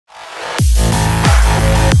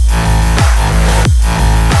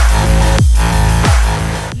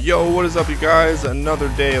what is up, you guys? Another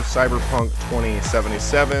day of CyberPunk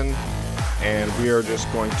 2077, and we are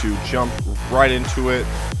just going to jump right into it.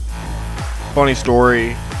 Funny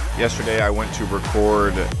story, yesterday I went to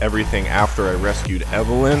record everything after I rescued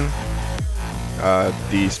Evelyn,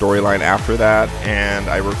 the storyline after that, and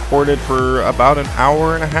I recorded for about an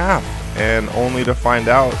hour and a half, and only to find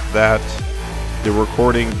out that the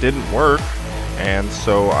recording didn't work, and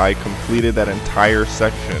so I completed that entire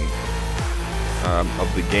section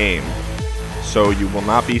of the game. So you will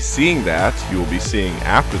not be seeing that, you will be seeing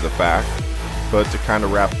after the fact. But to kind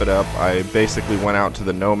of wrap it up, I basically went out to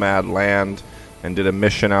the Nomad land and did a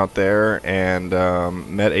mission out there and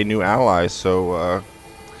met a new ally. So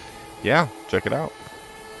yeah, check it out.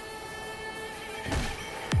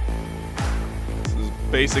 This is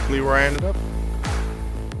basically where I ended up,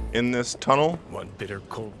 in this tunnel, one bitter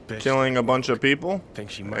cold bitch, killing a bunch of people, think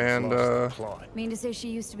she might and have lost the plot. Mean to say she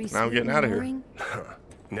used to be now I'm getting out of here.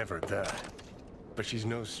 Never that. But she's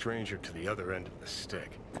no stranger to the other end of the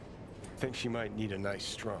stick. Think she might need a nice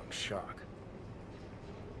strong shock.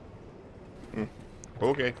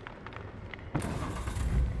 Okay.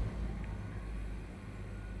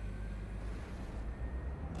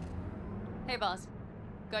 Hey, boss.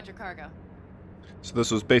 Got your cargo. So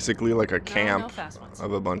this was basically like a camp No fast ones.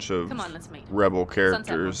 of a bunch of Come on, let's meet. rebel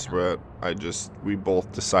characters, but we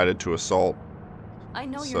both decided to assault. I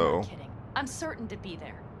know So you're not kidding. I'm certain to be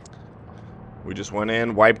there. we just went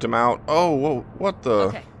in, wiped them out. Oh, whoa, what the?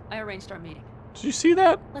 Okay, I arranged our meeting. Did you see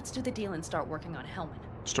that? Let's do the deal and start working on Hellman.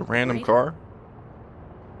 Just a random Right? car?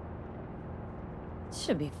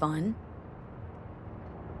 Should be fun.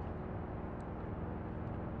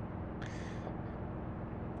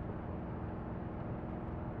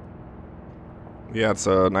 Yeah, it's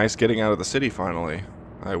nice getting out of the city finally.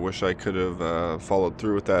 I wish I could have followed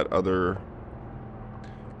through with that other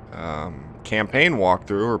campaign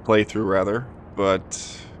walkthrough, or playthrough rather,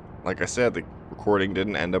 but like I said, the recording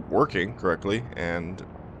didn't end up working correctly, and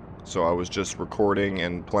so I was just recording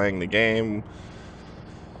and playing the game,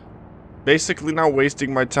 basically not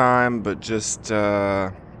wasting my time, but just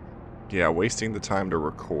yeah, wasting the time to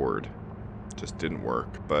record. Just didn't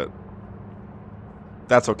work, but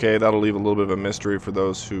that's okay. That'll leave a little bit of a mystery for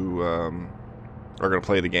those who are going to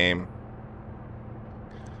play the game.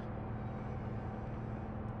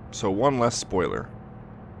 So one less spoiler.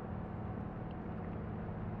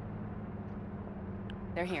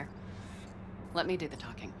 They're here. Let me do the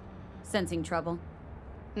talking. Sensing trouble?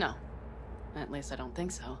 No. At least I don't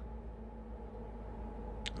think so.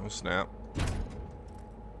 Oh, snap.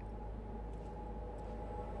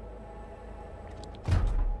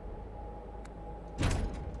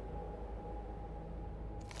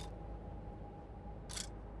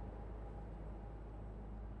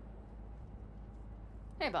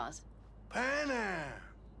 Hey, boss. Panna!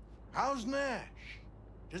 How's Nash?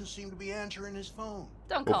 Doesn't seem to be answering his phone.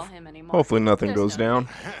 Don't call him anymore. Hopefully nothing There's goes no down.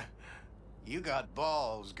 need. You got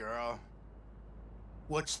balls, girl.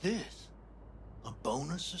 What's this? A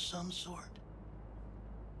bonus of some sort?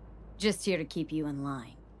 Just here to keep you in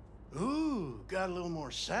line. Ooh, got a little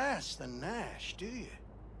more sass than Nash, do you?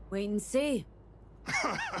 Wait and see.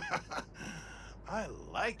 I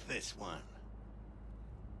like this one.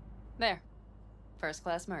 There. First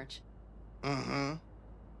class merch. Mm-hmm.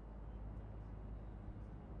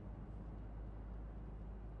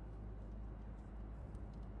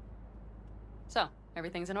 So,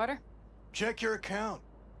 everything's in order? Check your account.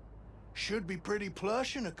 Should be pretty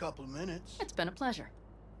plush in a couple of minutes. It's been a pleasure.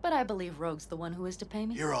 But I believe Rogue's the one who is to pay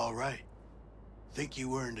me. You're all right. Think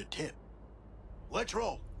you earned a tip. Let's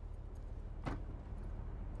roll.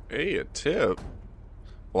 Hey, a tip.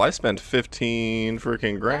 Well, I spent 15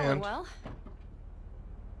 freaking grand. Well,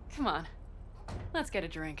 come on. Let's get a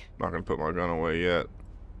drink. Not gonna put my gun away yet.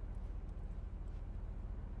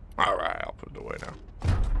 Alright, I'll put it away now.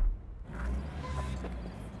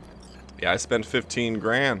 Yeah, I spent 15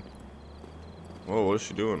 grand. Whoa, what is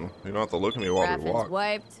she doing? You don't have to look at me while we Graphin's walk.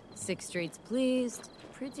 wiped. 6 streets pleased.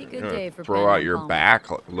 Pretty good You're gonna day for throw Panna out your Palmer.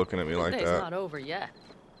 back looking at me like Day's that. not over yet.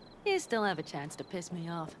 You still have a chance to piss me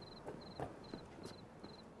off.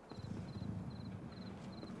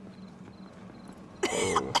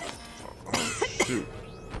 Oh. Oh, shoot.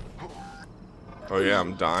 Oh yeah,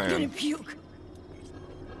 I'm dying. Puke.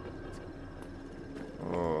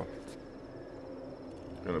 Oh.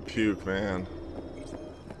 Gonna puke, man.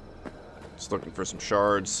 Just looking for some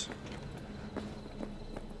shards.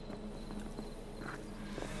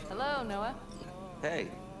 Hello, Noah. Hey,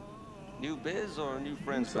 new biz or new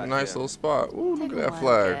friends? It's a back nice there? little spot. Ooh, look Take at a that wild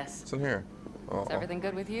flag. guess. What's in here? Oh. Is everything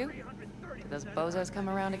good with you? Did those bozos come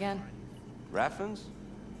around again? Raffins?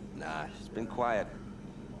 Nah, it's been quiet.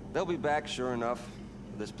 They'll be back, sure enough.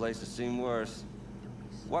 This place has seen worse.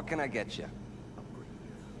 What can I get you?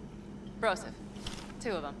 Broseph.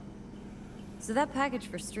 2 of them. So that package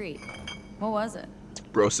for Street, what was it?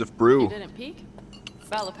 Broseph Brew. You didn't peek?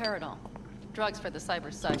 Valoperidol. Drugs for the cyber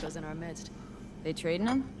psychos in our midst. They trading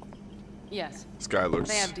them? Yes. They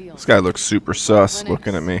have deals. This guy looks super sus Clinics,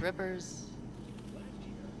 looking at me. Rippers.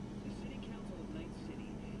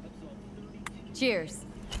 Cheers.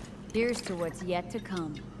 Here's to what's yet to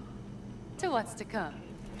come. To what's to come.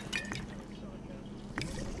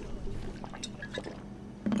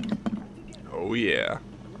 Oh yeah.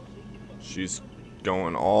 She's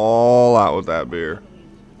going all out with that beer.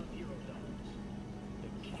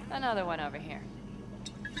 Another one over here.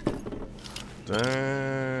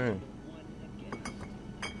 Dang.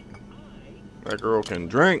 That girl can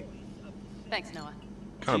drink. Thanks, Noah.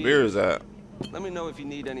 What kind of beer is that? Let me know if you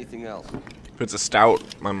need anything else. If it's a stout,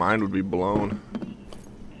 my mind would be blown.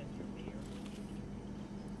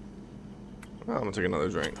 Well, I'm gonna take another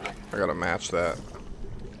drink. I gotta match that.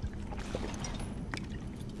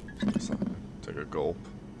 So, take a gulp.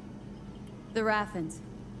 The Raffins.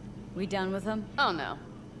 We done with them? Oh no.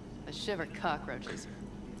 The shivered cockroaches.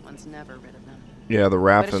 One's never rid of them. Yeah, the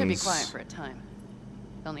But it should be Raffins. quiet for a time.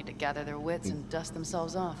 They'll need to gather their wits and dust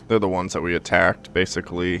themselves off. They're the ones that we attacked,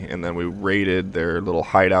 basically, and then we raided their little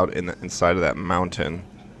hideout inside of that mountain.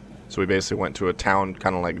 So we basically went to a town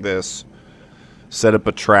kind of like this, set up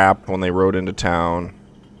a trap when they rode into town,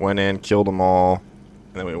 went in, killed them all,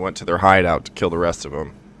 and then we went to their hideout to kill the rest of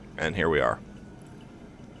them. And here we are.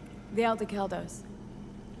 The Aldecaldos.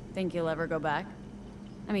 Think you'll ever go back?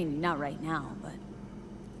 I mean, not right now, but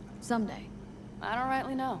someday. I don't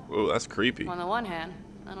rightly know. Ooh, that's creepy. On the one hand,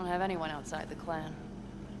 I don't have anyone outside the clan.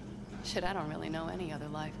 Shit, I don't really know any other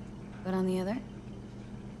life. But on the other?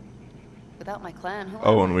 Without my clan, who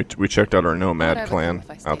Oh, am and I? we checked out our nomad Whatever clan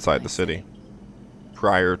if I stay outside in the my city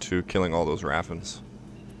prior to killing all those Raffins.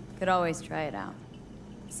 Could always try it out.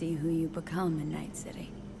 See who you become in Night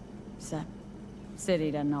City. Except,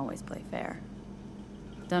 City doesn't always play fair.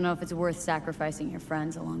 Don't know if it's worth sacrificing your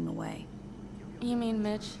friends along the way. You mean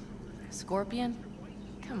Mitch? Scorpion?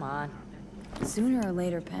 Come on. Sooner or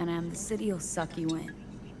later, Panam, the city will suck you in.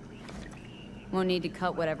 Won't need to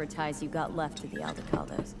cut whatever ties you got left to the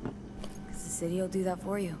Aldecaldos. Because the city will do that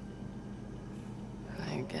for you.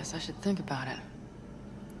 I guess I should think about it.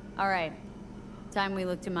 Alright. Time we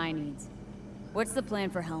look to my needs. What's the plan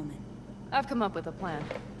for Hellman? I've come up with a plan.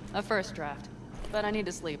 A first draft. But I need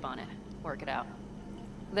to sleep on it. Work it out.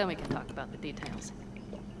 Then we can talk about the details.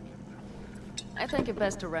 I think it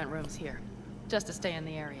best to rent rooms here. Just to stay in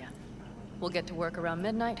the area. We'll get to work around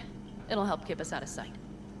midnight. It'll help keep us out of sight.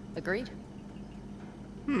 Agreed?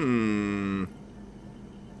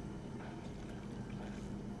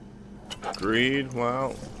 Agreed.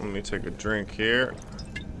 Well, let me take a drink here.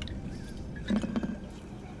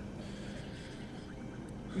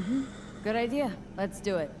 Good idea. Let's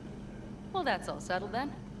do it. Well, that's all settled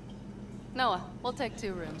then. Noah, we'll take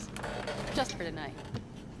 2 rooms. Just for tonight.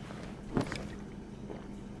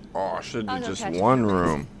 Oh, I should I'll do go just catch you one in a minute.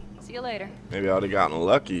 room. See you later. Maybe I would have gotten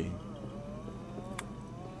lucky.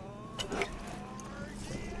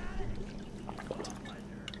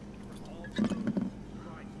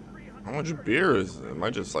 How much beer is it? Am I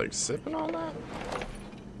just like sipping on that?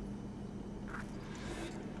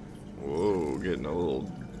 Whoa, getting a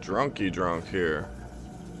little drunky drunk here.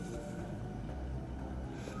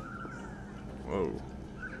 Whoa.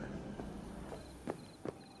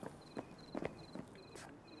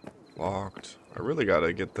 Locked. I really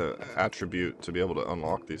gotta get the attribute to be able to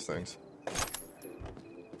unlock these things.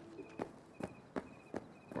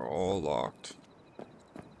 We're all locked.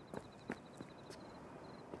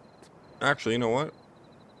 Actually, you know what?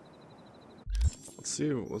 Let's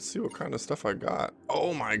see what kind of stuff I got.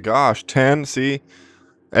 Oh my gosh, 10. See,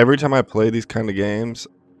 every time I play these kind of games,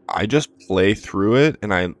 I just play through it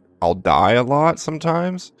and I'll die a lot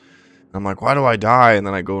sometimes. I'm like, why do I die? And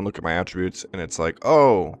then I go and look at my attributes and it's like,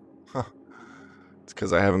 oh, huh. It's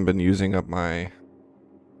because I haven't been using up my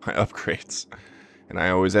upgrades. And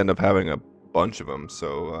I always end up having a bunch of them.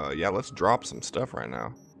 So yeah, let's drop some stuff right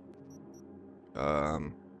now.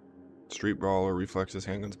 Street Brawler, Reflexes,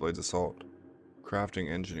 Handguns, Blades, Assault,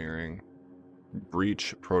 Crafting, Engineering,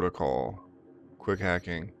 Breach, Protocol, Quick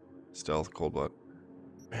Hacking, Stealth, Cold Blood.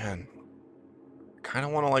 Man, I kind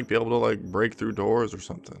of want to like be able to like break through doors or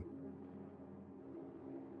something.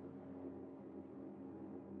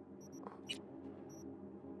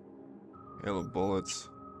 Yellow Bullets.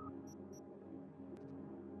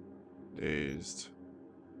 Dazed.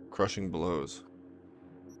 Crushing Blows.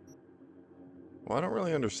 Well, I don't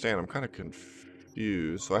really understand. I'm kind of confused.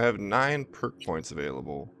 confused. So I have 9 perk points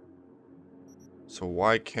available. So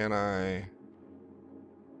why can't I...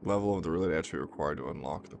 Level of the related attribute required to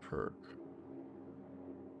unlock the perk.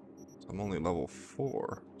 So I'm only level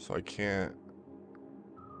 4, so I can't...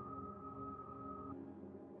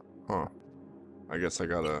 Huh. I guess I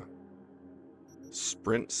gotta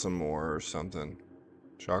sprint some more or something.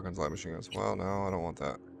 Shotguns, light machine guns. Well, no, I don't want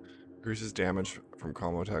that. Increases damage from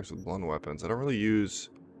combo attacks with blunt weapons. I don't really use...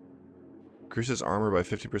 Increases armor by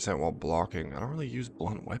 50% while blocking. I don't really use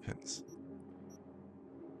blunt weapons.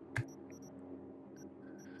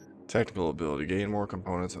 Technical ability. Gain more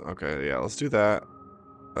components. Okay, yeah, let's do that.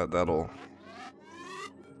 That'll...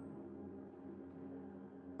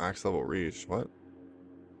 Max level reach. What?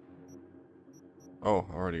 Oh,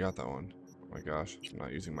 I already got that one. Oh my gosh, I'm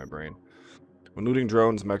not using my brain. When looting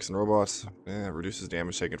drones, mechs, and robots, reduces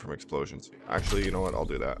damage taken from explosions. Actually, you know what? I'll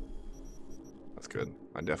do that. That's good.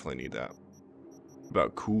 I definitely need that.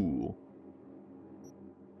 About cool.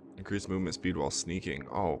 Increase movement speed while sneaking.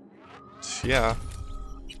 Oh, yeah.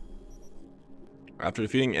 After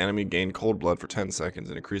defeating enemy, gain cold blood for 10 seconds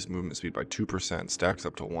and increase movement speed by 2%. Stacks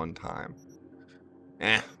up to 1 time.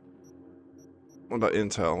 What about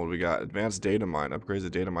intel? What do we got? Advanced data mine. Upgrades the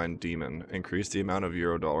data mine demon. Increase the amount of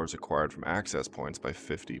Euro-dollars acquired from access points by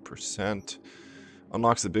 50%.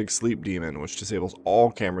 Unlocks the big sleep demon, which disables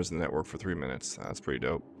all cameras in the network for 3 minutes. That's pretty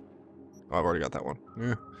dope. Oh, I've already got that one.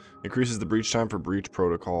 Yeah. Increases the breach time for breach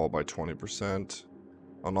protocol by 20%.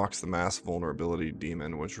 Unlocks the mass vulnerability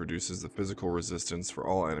demon, which reduces the physical resistance for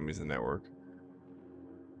all enemies in the network.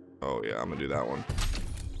 Oh yeah, I'm gonna do that one.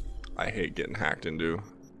 I hate getting hacked into.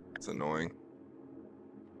 It's annoying.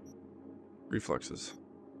 Reflexes.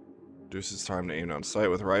 Reduces time to aim on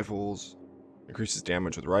sight with rifles. Increases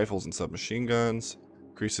damage with rifles and submachine guns.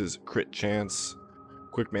 Increases crit chance.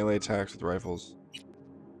 Quick melee attacks with rifles.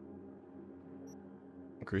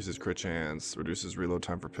 Increases crit chance. Reduces reload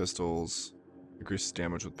time for pistols. Increases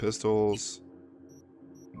damage with pistols.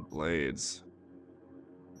 And blades.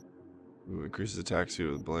 Ooh, increases attack speed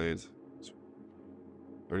with blades.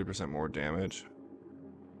 30% more damage.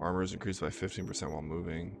 Armor is increased by 15% while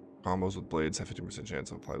moving. Combos with blades have 15%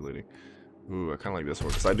 chance of apply bleeding. Ooh, I kind of like this one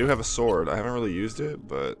because I do have a sword. I haven't really used it,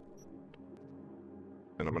 but...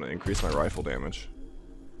 And I'm going to increase my rifle damage.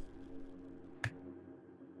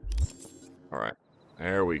 Alright.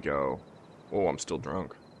 There we go. Oh, I'm still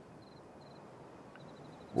drunk.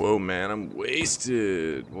 Whoa, man, I'm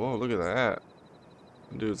wasted. Whoa, look at that.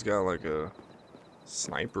 Dude's got like a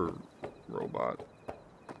sniper robot.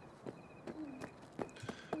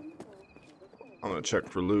 I'm going to check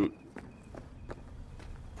for loot.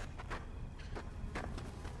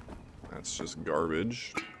 That's just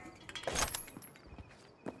garbage.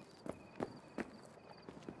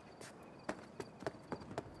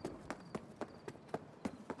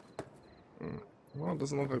 Well, it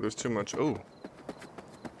doesn't look like there's too much. Oh,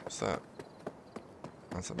 what's that?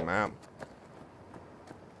 That's a map.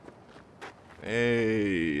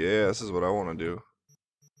 Hey, yeah, this is what I want to do.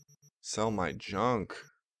 Sell my junk.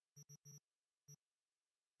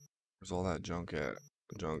 Where's all that junk at?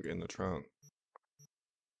 Junk in the trunk.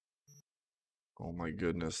 Oh my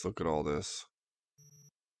goodness, look at all this.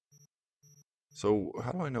 So,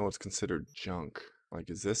 how do I know what's considered junk? Like,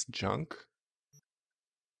 is this junk?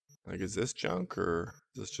 Like, is this junk or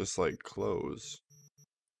is this just like clothes?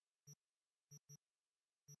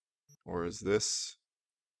 Or is this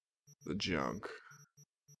the junk?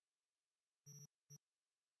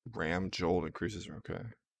 Ram jolt increases. Okay.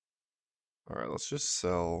 Alright, let's just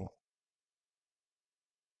sell.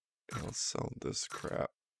 Yeah, let's sell this crap.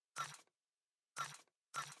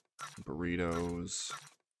 Burritos.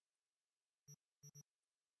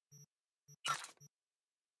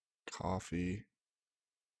 Coffee.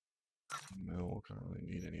 Milk. I don't really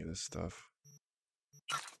need any of this stuff.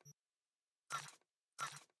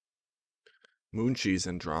 Moon cheese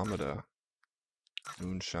Andromeda.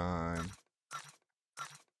 Moonshine.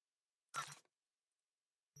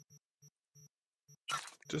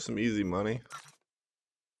 Just some easy money.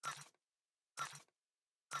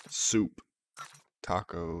 Soup.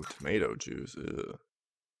 Taco. Tomato juice. Ugh.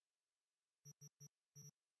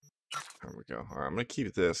 There we go. Alright, I'm going to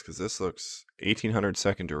keep this because this looks 1800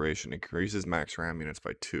 second duration. Increases max RAM units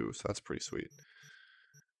by 2, so that's pretty sweet.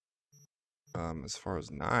 As far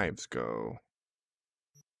as knives go,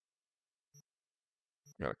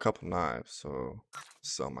 got a couple knives, so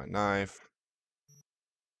sell my knife.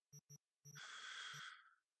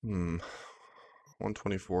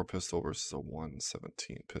 124 pistol versus a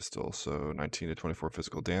 117 pistol, so 19 to 24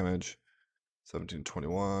 physical damage, 17 to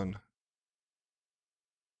 21.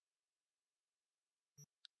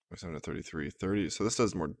 27 to 33. 30. So this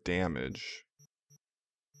does more damage.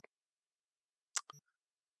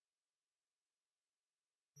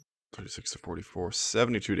 $36 to 44.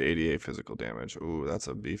 72 to 88 physical damage. Ooh, that's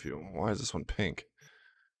a beefy one. Why is this one pink?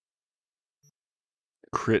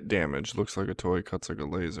 Crit damage. Looks like a toy, cuts like a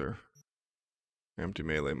laser. Empty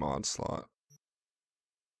melee mod slot.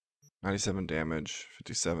 97 damage.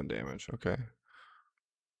 57 damage. Okay.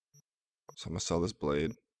 So I'm gonna sell this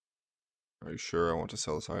blade. Are you sure I want to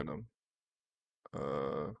sell this item?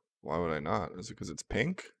 Why would I not? Is it because it's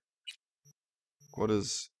pink?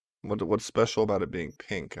 What's special about it being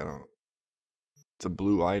pink? I don't. It's a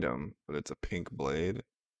blue item, but it's a pink blade.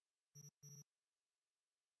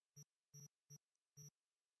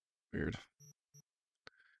 Weird.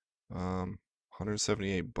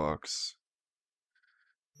 178 bucks.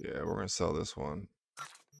 Yeah, we're gonna sell this one.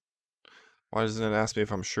 Why doesn't it ask me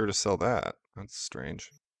if I'm sure to sell that? That's strange.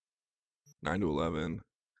 9 to 11.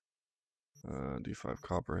 D5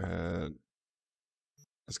 copperhead.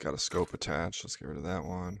 It's got a scope attached. Let's get rid of that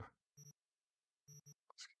one.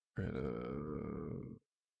 Let's get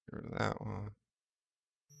rid of that one.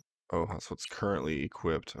 Oh, that's what's currently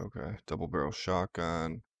equipped. Okay. Double barrel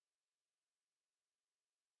shotgun.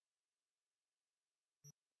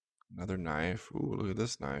 Another knife. Ooh, look at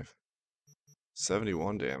this knife.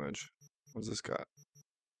 71 damage. What's this got?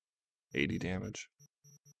 80 damage.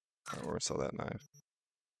 Alright, we're gonna sell that knife.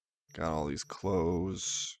 Got all these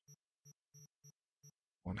clothes.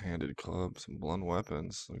 One-handed club. Some blunt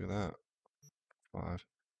weapons. Look at that.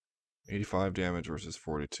 85 damage versus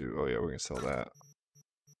 42. Oh yeah, we're gonna sell that.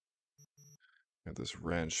 Got this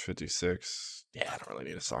wrench, 56. Yeah, I don't really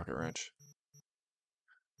need a socket wrench.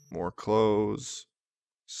 More clothes.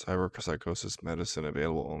 Cyberpsychosis medicine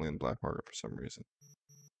available only in black market for some reason.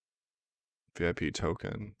 VIP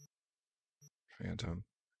token. Phantom.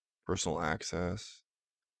 Personal access.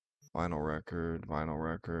 Vinyl record. Vinyl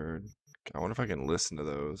record. I wonder if I can listen to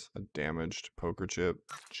those. A damaged poker chip.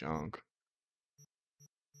 Junk.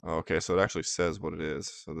 Oh, okay, so it actually says what it is.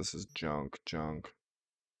 So this is junk. Junk.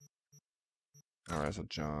 Alright, so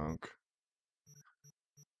junk.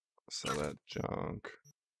 Sell that junk.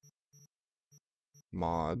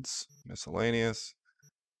 Mods. Miscellaneous.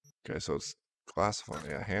 Okay, so it's classified.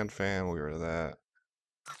 Yeah, hand fan. We'll get rid of that.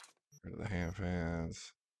 Get rid of the hand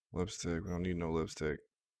fans. Lipstick. We don't need no lipstick.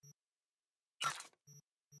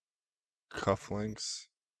 Cufflinks.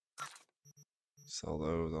 Sell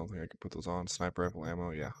those. I don't think I can put those on. Sniper rifle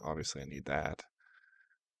ammo. Yeah, obviously I need that.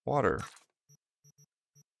 Water.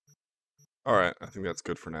 Alright, I think that's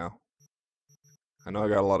good for now. I know I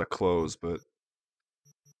got a lot of clothes, but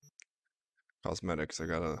cosmetics, I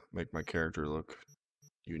gotta make my character look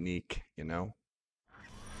unique, you know?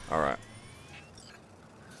 Alright.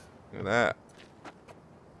 Look at that.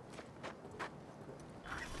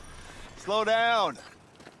 Slow down.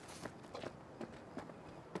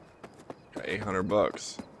 Got 800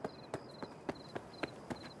 bucks.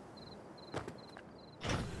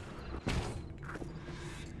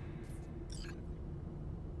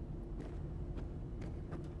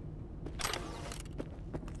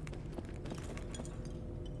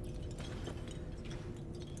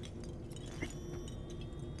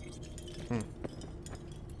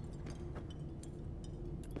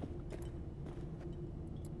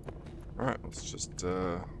 Alright, let's just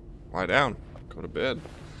lie down, go to bed.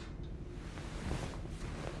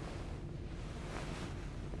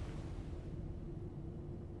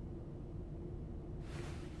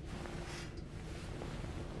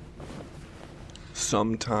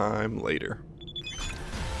 Sometime later.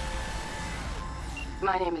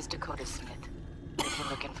 My name is Dakota Smith. If you're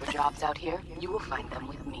looking for jobs out here, you will find them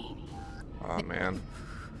with me. Aw, man.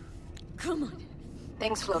 Come on.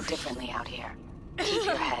 Things flow differently out here. Keep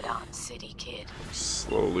your head on, city kid.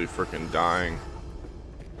 Slowly freaking dying.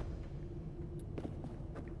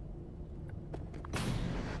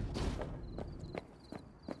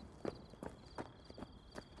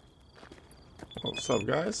 What's up,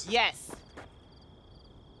 guys? Yes.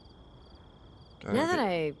 Now that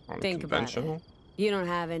I On think about it, conventional? you don't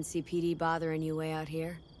have NCPD bothering you way out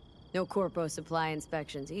here. No Corpo supply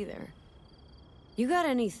inspections either. You got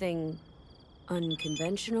anything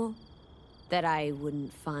unconventional that I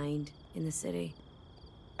wouldn't find in the city?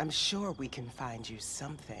 I'm sure we can find you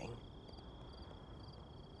something.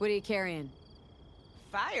 What are you carrying?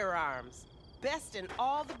 Firearms. Best in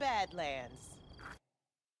all the Badlands.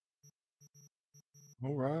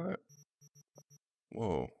 Alright.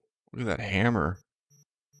 Whoa. Look at that hammer.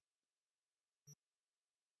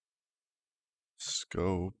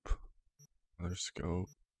 Scope. Another scope.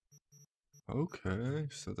 Okay,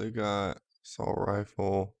 so they got assault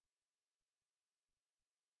rifle.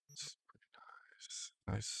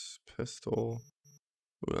 Nice pistol.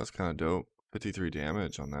 Ooh, that's kind of dope. 53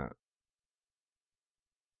 damage on that.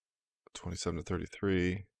 27 to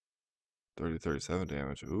 33. 30 to 37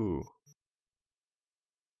 damage. Ooh.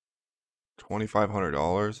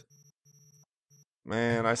 $2,500.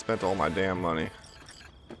 Man, I spent all my damn money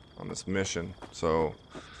on this mission, so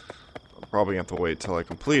I'm probably gonna have to wait till I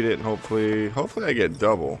complete it, and hopefully I get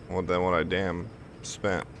double than what I damn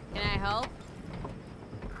spent. Can I help?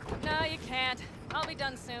 No, you can't. I'll be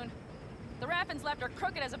done soon. The Raffins left are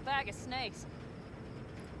crooked as a bag of snakes.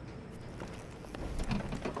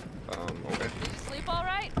 Okay. Did you sleep all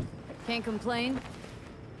right? Can't complain.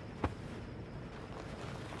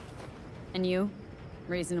 And you?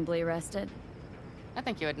 Reasonably rested? I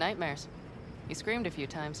think you had nightmares. You screamed a few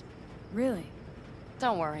times. Really?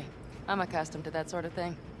 Don't worry. I'm accustomed to that sort of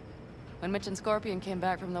thing. When Mitch and Scorpion came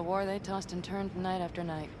back from the war, they tossed and turned night after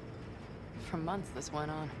night. For months this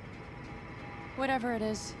went on. Whatever it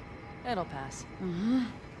is, it'll pass.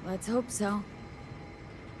 Let's hope so.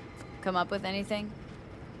 Come up with anything?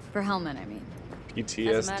 For Hellman, I mean. PTSD.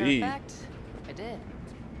 As a matter of fact, I did.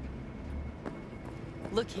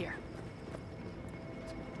 Look here.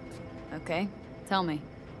 Okay, tell me.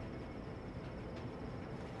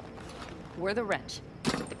 We're the wrench.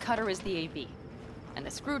 The cutter is the AV. And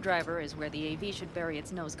the screwdriver is where the AV should bury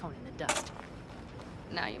its nose cone in the dust.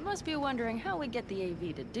 Now, you must be wondering how we get the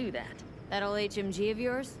AV to do that. That old HMG of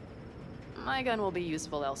yours? My gun will be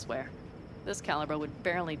useful elsewhere. This caliber would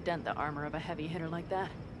barely dent the armor of a heavy hitter like that.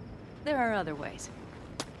 There are other ways.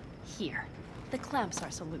 Here, the clamp's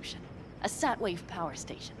our solution. A sat-wave power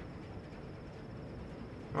station.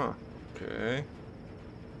 Huh. Okay.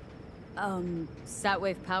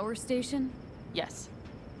 Satwave power station? Yes.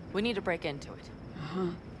 We need to break into it.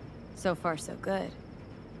 So far, so good.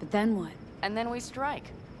 But then what? And then we strike.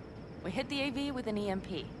 We hit the AV with an EMP.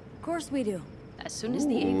 Of course we do. As soon as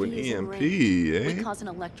the Ooh, AV an is in EMP, range, eh? we cause an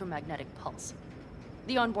electromagnetic pulse.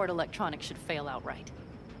 The onboard electronics should fail outright.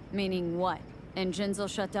 Meaning what? Engines will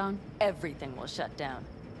shut down? Everything will shut down.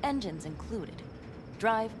 Engines included.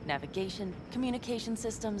 Drive, navigation, communication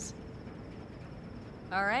systems.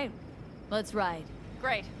 All right, let's ride.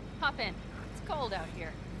 Great. Hop in. It's cold out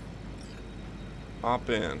here. Hop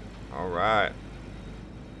in. All right.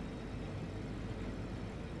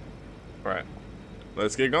 All right.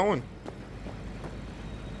 Let's get going.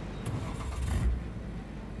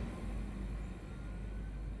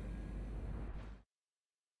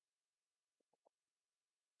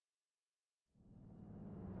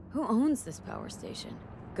 Who owns this power station?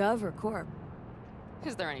 Gov or Corp?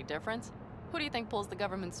 Is there any difference? Who do you think pulls the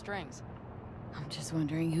government's strings? I'm just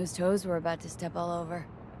wondering whose toes we're about to step all over.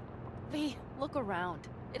 V, look around.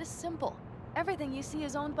 It is simple. Everything you see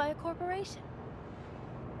is owned by a corporation.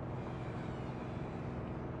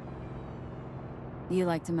 You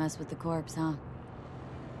like to mess with the corpse, huh?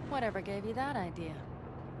 Whatever gave you that idea?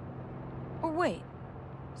 Or wait,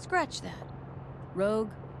 scratch that. Rogue,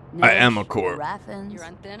 I am Niche, a corp. Raffins. You're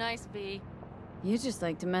on thin ice, V. You just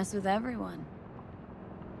like to mess with everyone.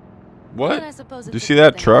 What? And I suppose Do you it's a see good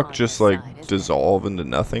that thing truck I'm on just your like side, isn't it? dissolve into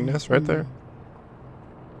nothingness right there?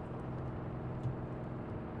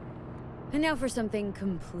 And now for something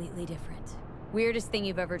completely different. Weirdest thing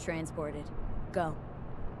you've ever transported. Go.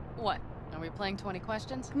 What? Are we playing 20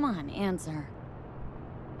 questions? Come on, answer.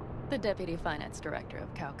 The Deputy Finance Director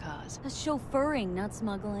of Kaukaz. That's chauffeuring, not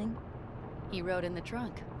smuggling. He rode in the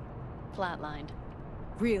trunk. Flatlined.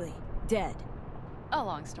 Really? Dead? A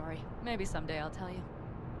long story. Maybe someday I'll tell you.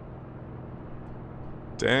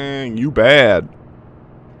 Dang, you bad.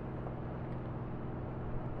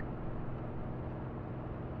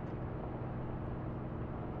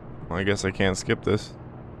 Well, I guess I can't skip this.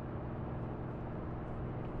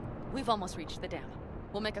 We've almost reached the dam.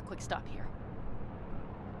 We'll make a quick stop here.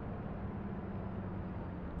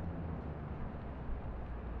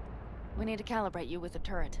 We need to calibrate you with the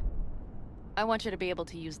turret. I want you to be able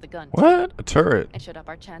to use the gun. too. What? A turret? It should up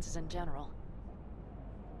our chances in general.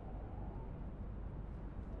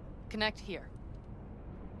 Connect here.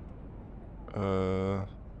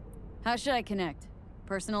 How should I connect?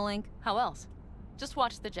 Personal link? How else? Just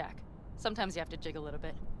watch the jack. Sometimes you have to jig a little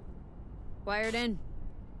bit. Wired in.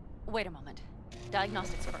 Wait a moment.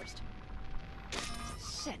 Diagnostics first.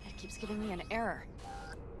 Shit, it keeps giving me an error.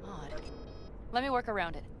 Odd. Let me work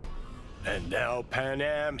around it. And now, Pan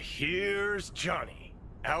Am, here's Johnny.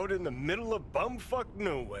 Out in the middle of bumfuck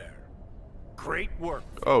nowhere. Great work.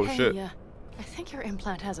 Oh, Hey, shit. I think your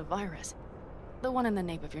implant has a virus. The one in the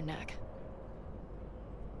nape of your neck.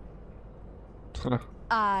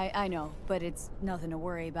 I know, but it's nothing to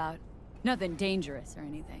worry about. Nothing dangerous or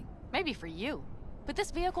anything. Maybe for you. But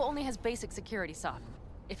this vehicle only has basic security software.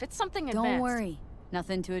 If it's something Don't advanced... worry.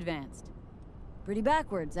 Nothing too advanced. Pretty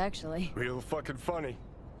backwards, actually. Real fucking funny.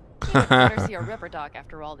 You'd better see a Ripper doc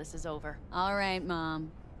after all this is over. All right, Mom.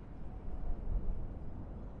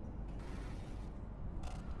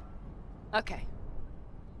 Okay.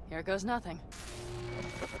 Here goes nothing.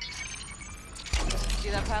 See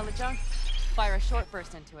that pile of junk? Fire a short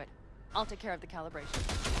burst into it. I'll take care of the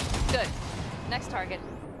calibration. Good. Next target.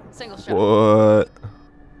 Single shot. What?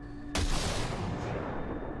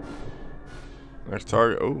 Next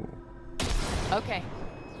target. Oh. Okay.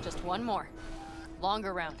 Just one more.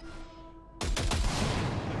 Longer round.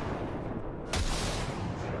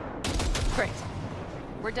 Great.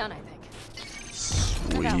 We're done, I think.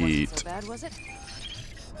 That wasn't Sweet. so bad, was it?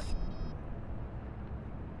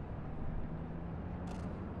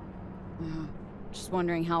 Just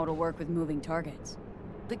wondering how it'll work with moving targets.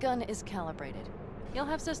 The gun is calibrated. You'll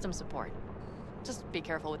have system support. Just be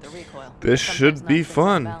careful with the recoil. This Sometimes should be knocks things off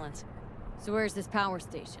fun. balance. So where's this power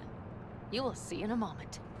station? You will see in a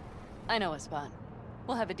moment. I know a spot.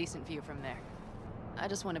 We'll have a decent view from there. I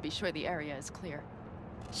just want to be sure the area is clear.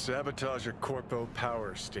 Sabotage a Corpo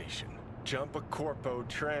power station. Jump a Corpo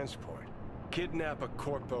transport. Kidnap a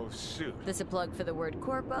Corpo suit. This a plug for the word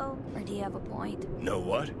Corpo, or do you have a point? Know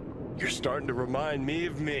what? You're starting to remind me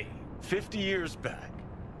of me, 50 years back.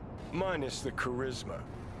 Minus the charisma.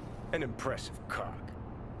 An impressive cock.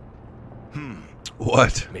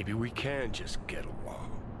 What? Maybe we can just get along.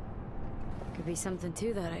 Could be something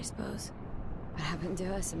to that, I suppose. What happened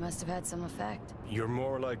to us? It must have had some effect. You're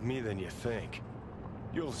more like me than you think.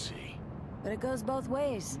 You'll see. But it goes both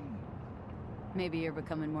ways. Maybe you're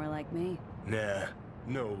becoming more like me. Nah,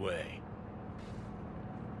 no way.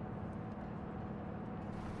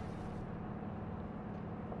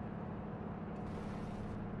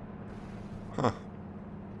 Huh.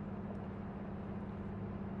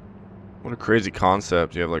 What a crazy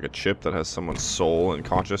concept. You have like a chip that has someone's soul and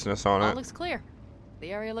consciousness on All it. looks clear.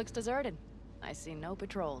 The area looks deserted. I see no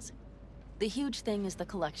patrols. The huge thing is the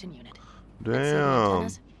collection unit. And so the Damn.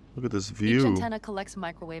 antennas? Look at this Each view. antenna collects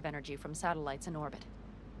microwave energy from satellites in orbit.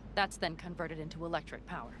 That's then converted into electric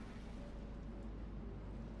power.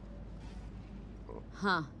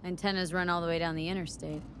 Huh. Antennas run all the way down the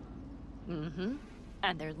interstate. Mm-hmm.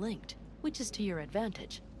 And they're linked, which is to your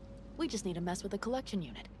advantage. We just need to mess with the collection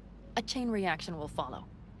unit. A chain reaction will follow.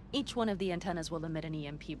 Each one of the antennas will emit an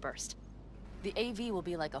EMP burst. The AV will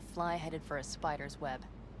be like a fly headed for a spider's web.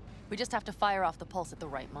 We just have to fire off the pulse at the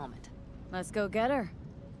right moment. Let's go get her.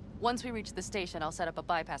 Once we reach the station, I'll set up a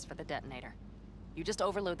bypass for the detonator. You just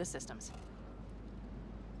overload the systems.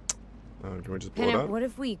 Can we just blow it Hannah, up? what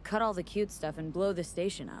if we cut all the cute stuff and blow the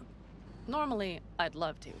station up? Normally, I'd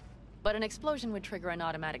love to, but an explosion would trigger an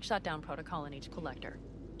automatic shutdown protocol in each collector.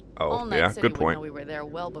 All Oh, Night yeah, City good would point. know we were there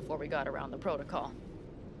well before we got around the protocol.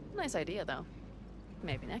 Nice idea, though.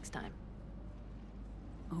 Maybe next time.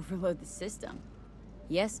 Overload the system.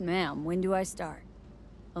 Yes, ma'am. When do I start?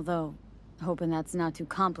 Although, hoping that's not too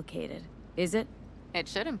complicated. Is it? It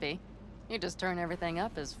shouldn't be. You just turn everything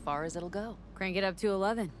up as far as it'll go. Crank it up to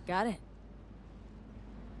 11. Got it.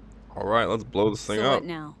 All right, let's blow this thing So up. what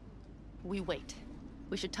now? We wait.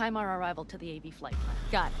 We should time our arrival to the AV flight plan.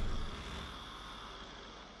 Got it.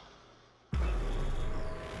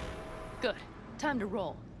 Good. Time to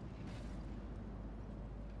roll.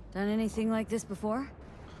 Done anything like this before?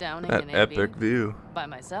 Downing That an epic AV? view. By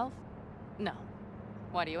myself? No.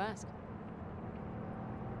 Why do you ask?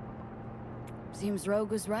 Seems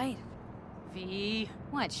Rogue was right. V.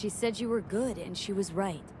 What? She said you were good, and she was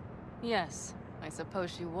right. Yes, I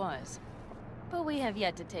suppose she was. But we have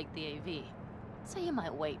yet to take the AV. So you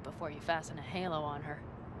might wait before you fasten a halo on her.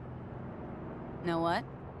 Know what?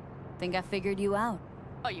 Think I figured you out.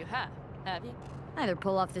 Oh, you have you? Either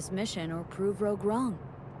pull off this mission or prove Rogue wrong.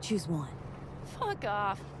 Choose one. Fuck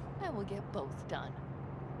off. I will get both done.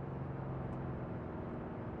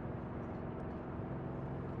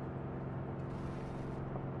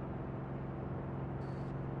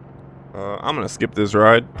 I'm gonna skip this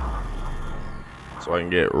ride so I can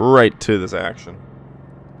get right to this action.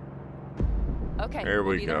 Okay, Here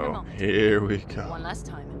we'll we be there in a go. moment. Here we go. One last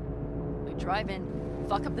time. We drive in,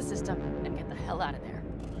 fuck up the system, and get the hell out of there.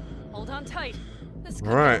 Hold on tight. This could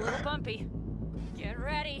Right. get a little bumpy. Get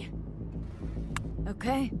ready.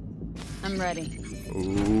 Okay. I'm ready.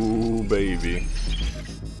 Ooh, baby.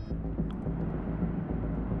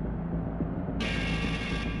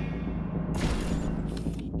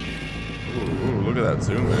 Ooh, look at that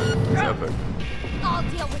zoom in. It's epic. I'll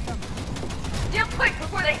deal with them. Deal quick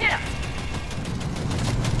before they hit us.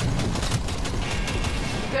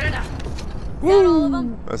 Good enough. Is that all of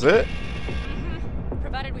them? That's it?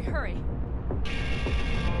 Provided we hurry.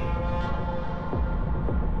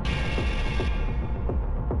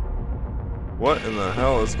 What in the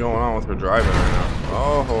hell is going on with her driving right now?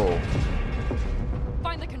 Oh.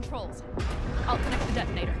 Find the controls. I'll connect the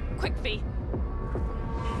detonator. Quick, V.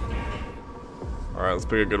 Alright, let's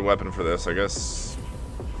pick a good weapon for this, I guess.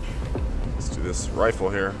 Let's do this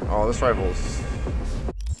rifle here. Oh, this rifle's...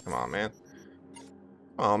 Come on, man.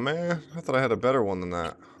 Oh, man. I thought I had a better one than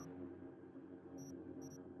that.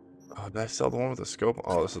 Oh, did I sell the one with the scope?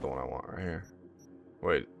 Oh, this is the one I want right here.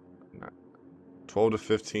 Wait. 12 to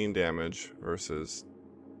 15 damage versus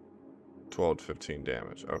 12 to 15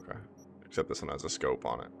 damage. Okay. Except this one has a scope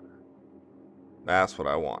on it. That's what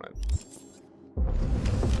I wanted.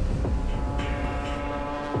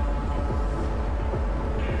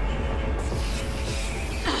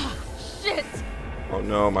 Shit! Oh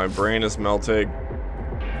no, my brain is melting.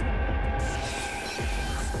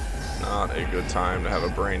 Not a good time to have a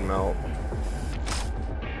brain melt.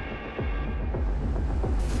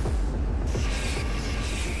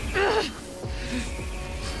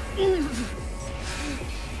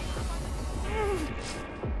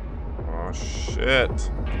 Oh shit.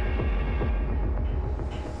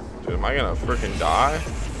 Dude, am I gonna freaking die?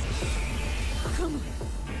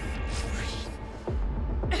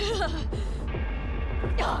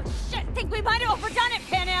 Oh shit! Think we might have overdone it,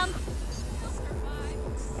 Pan Am.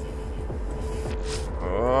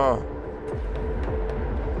 Oh.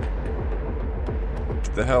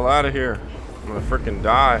 Get the hell out of here. I'm gonna freaking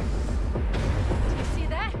die. Did you see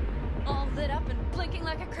that? All lit up and blinking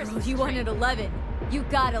like a Christmas You tree. wanted 11. You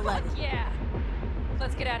got 11. Fuck yeah.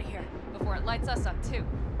 Let's get out of here before it lights us up too.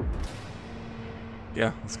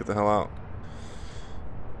 Yeah, let's get the hell out.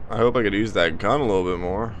 I hope I could use that gun a little bit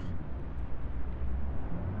more.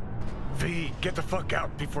 V, get the fuck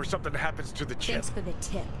out before something happens to the chip. Thanks for the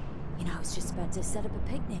tip. You know, I was just about to set up a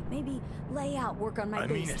picnic. Maybe lay out, work on my I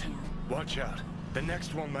mean base it. camp. Watch out. The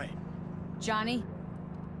next one might. Johnny?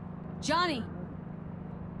 Johnny!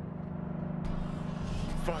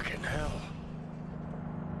 Fucking hell.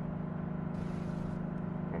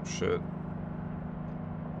 Oh shit.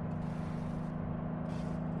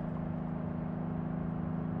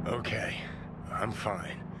 Okay, I'm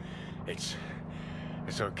fine. It's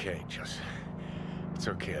okay, it's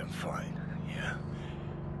okay, I'm fine, yeah?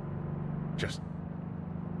 Just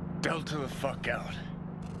delta the fuck out.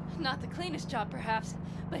 Not the cleanest job, perhaps,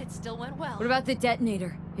 but it still went well. What about the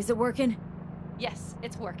detonator? Is it working? Yes,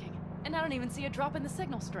 it's working. And I don't even see a drop in the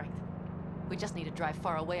signal strength. We just need to drive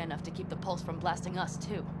far away enough to keep the pulse from blasting us,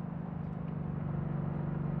 too.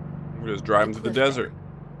 We're just driving through the desert.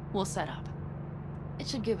 We'll set up. It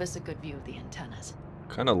should give us a good view of the antennas.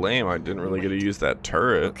 Kind of lame. I didn't really get to use that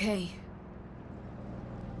turret. Okay.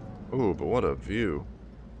 Ooh, but what a view.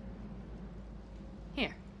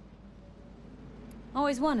 Here.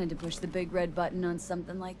 Always wanted to push the big red button on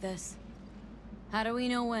something like this. How do we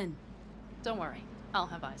know when? Don't worry. I'll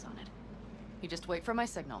have eyes on it. You just wait for my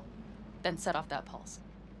signal, then set off that pulse.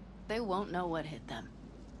 They won't know what hit them.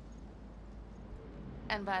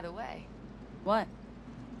 And by the way, What?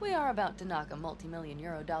 we are about to knock a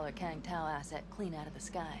multi-million-euro-dollar Kang Tao asset clean out of the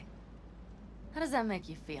sky. How does that make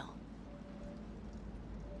you feel?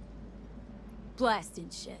 Blasting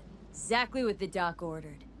shit. Exactly what the doc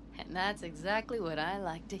ordered. And that's exactly what I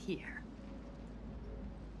like to hear.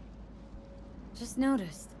 Just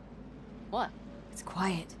noticed. What? It's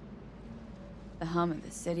quiet. The hum of the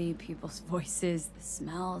city, people's voices, the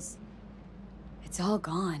smells. It's all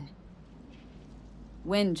gone.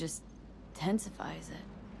 Wind just intensifies it.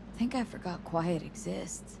 I think I forgot quiet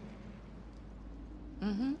exists.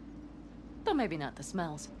 Mm-hmm. Though maybe not the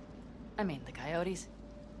smells. I mean, the coyotes.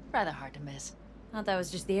 Rather hard to miss. Thought that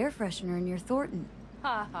was just the air freshener in your Thornton.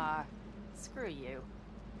 Ha ha. Screw you.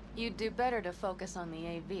 You'd do better to focus on the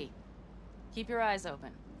AV. Keep your eyes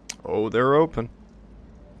open. Oh, they're open.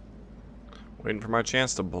 Waiting for my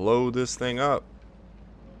chance to blow this thing up.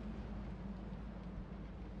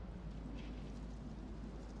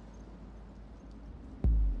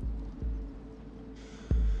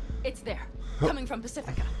 It's there. Coming from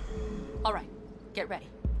Pacifica. All right. Get ready.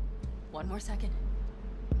 One more second.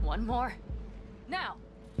 One more. Now.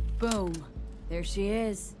 Boom. There she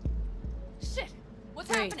is. Shit. What's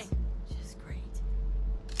Great. happening? Just great.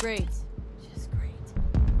 Great. Just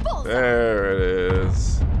great. Bullseye. There it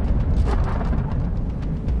is.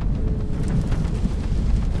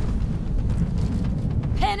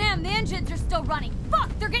 Pan Am, the engines are still running. Fuck,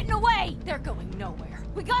 they're getting away. They're going nowhere.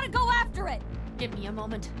 We gotta go after it. Give me a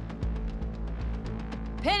moment.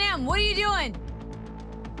 Pan Am, what are you doing?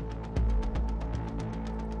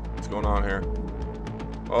 What's going on here?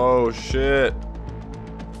 Oh shit.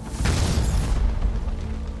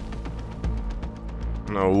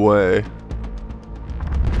 No way.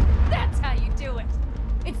 That's how you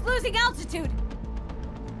losing altitude!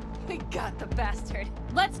 We got the bastard.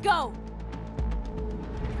 Let's go!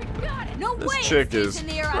 We got it. No This way chick it stays is in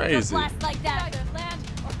the air out of a crazy. blast like that! Either land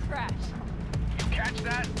or crash. You catch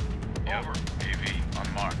that? Over. AV,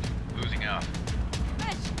 unmarked. Losing out.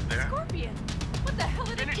 Mitch, There? Scorpion. What the hell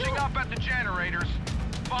are they Finishing doing? up at the generators.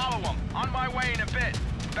 Follow them. On my way in a bit.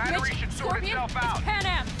 Battery Mitch, should sort Scorpion, itself out. it's Pan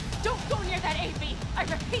Am. Don't go near that AV. I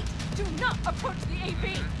repeat, do not approach the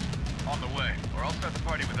AV. On the way, or I'll start the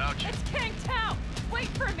party without you. It's King Town. Wait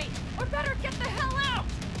for me, or better get the hell out.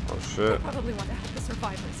 Oh They shit. probably want to help the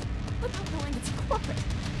survivors, without knowing it's corporate.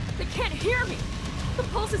 They can't hear me. The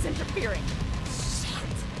pulse is interfering.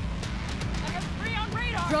 Shit. I have 3 on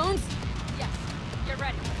radar. Drones? Yes, you're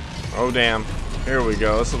ready. Oh damn. Here we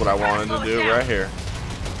go. This is what I wanted to do right here.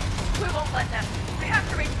 We won't let them. We have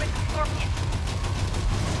to reach with the Scorpion.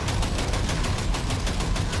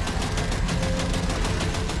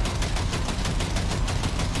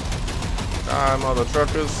 Die, mother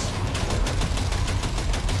truckers.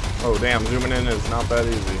 Oh damn, zooming in is not that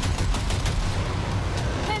easy.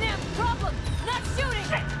 Pan Am, problem! Not shooting!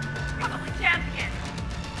 Shit! Probably jammed again.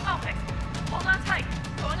 I'll fix it. Hold on tight.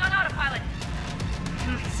 Going on autopilot.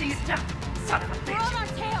 Seized up. Son of a We're on bitch. our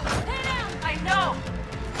tail! Pan Am! I know.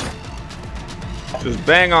 Just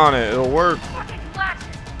bang on it, it'll work. Fucking latches.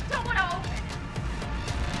 Don't want to open.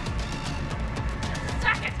 Just a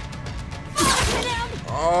second. Pan Am!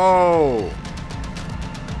 Oh.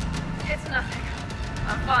 It's nothing.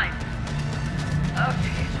 I'm fine.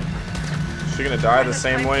 Okay. Is she gonna die the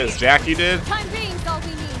same way as Jackie did? Time being's all we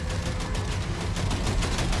need.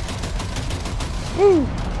 Woo.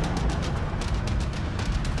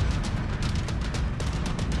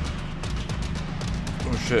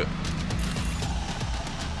 Oh shit.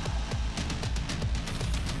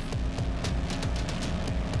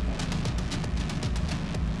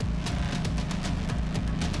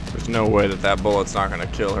 There's no way that that bullet's not gonna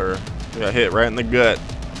kill her. Got hit right in the gut.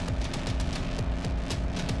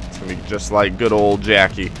 It's gonna be just like good old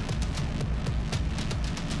Jackie.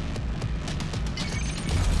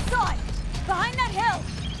 Saw it! Behind that hill!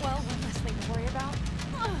 Well, one less thing to worry about.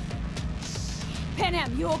 Pan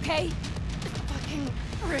Am, you okay? Fucking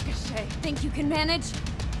ricochet. Think you can manage?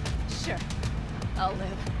 Sure. I'll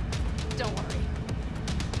live. Don't worry.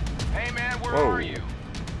 Hey man, where Whoa. are you?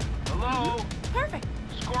 Hello? Perfect.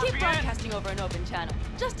 Scorpion? Keep broadcasting over an open channel,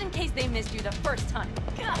 just in case they missed you the first time.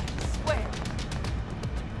 God, I swear.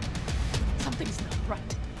 Something's not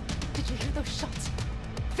right. Did you hear those shots?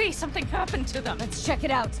 V, something happened to them. Let's check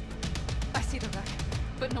it out. I see the wreck,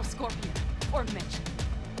 but no Scorpion or Mitch.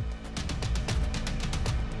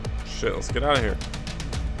 Shit, let's get out of here.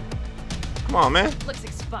 Come on, man. Looks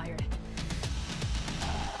expired.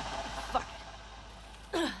 Fuck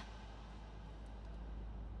it.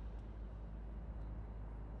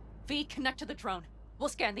 V, connect to the drone. We'll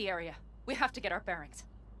scan the area. We have to get our bearings.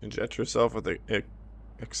 Inject yourself with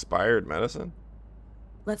expired medicine?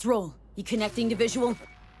 Let's roll. You connecting to visual?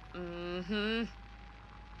 Mm-hmm.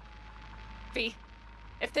 V,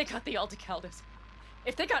 if they got the Aldecaldos,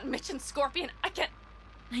 if they got Mitch and Scorpion, I can't...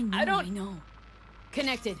 I know.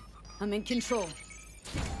 Connected. I'm in control.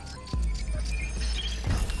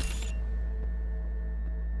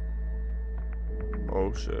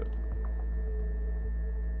 Oh shit.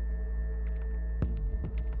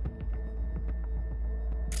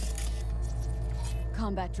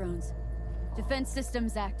 Combat drones. Defense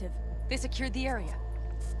systems active. They secured the area.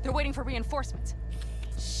 They're waiting for reinforcements.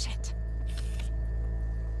 Shit.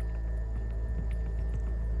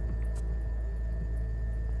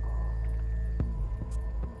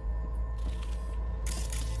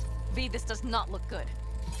 V, this does not look good.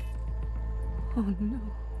 Oh no.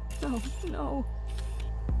 No, no.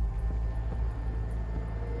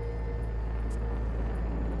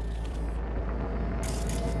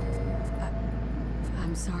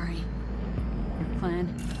 I'm sorry. Your plan?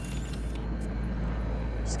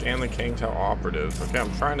 Scan the King Tower operatives. Okay,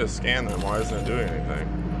 I'm trying to scan them. Why isn't it doing anything?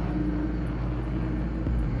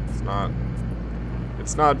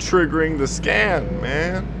 It's not triggering the scan,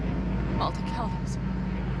 man. Aldecaldos.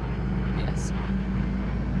 Yes.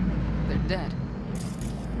 They're dead.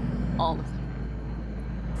 All of them.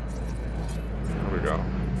 There we go.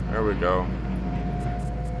 There we go.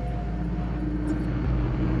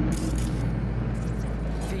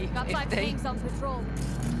 V, Got if 5 they... things on patrol.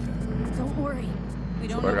 Don't worry. We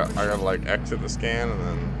don't So I know. gotta like exit the scan and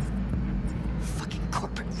then Fucking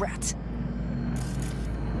corporate rats.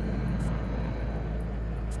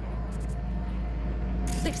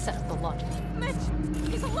 They've set up the launch. Mitch!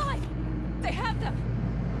 He's alive! They have them!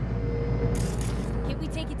 Can't we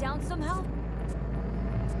take it down somehow?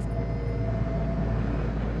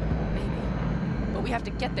 but we have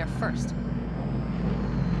to get there first.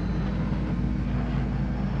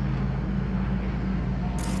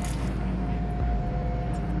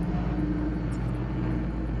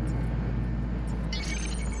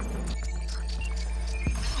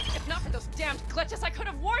 If not for those damned glitches, I could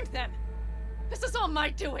have warned them! This is all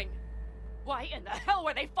my doing! Why in the hell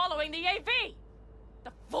were they following the AV?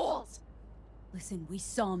 The fools! Listen, we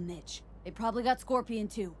saw Mitch. They probably got Scorpion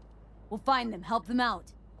too. We'll find them, help them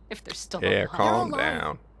out. If they're still Yeah, alive. calm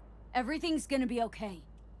down. Everything's gonna be okay.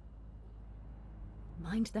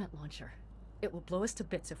 Mind that launcher. It will blow us to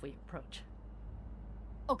bits if we approach.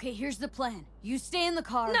 Okay, here's the plan. You stay in the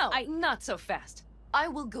car. No, not so fast. I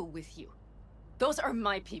will go with you. Those are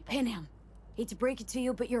my people. Panam, hate to break it to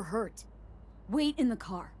you, but you're hurt. Wait in the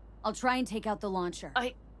car. I'll try and take out the launcher.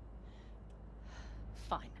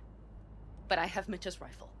 Fine. But I have Mitch's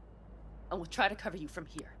rifle. And we'll try to cover you from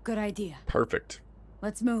here. Good idea. Perfect.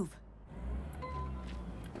 Let's move.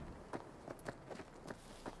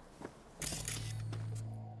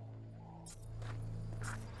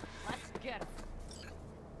 Let's get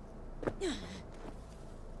him.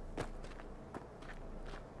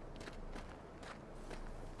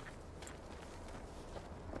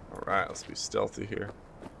 Alright, let's be stealthy here.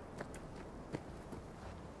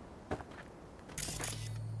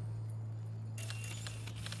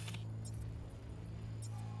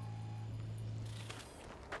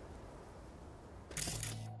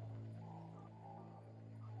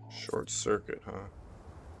 Short circuit, huh?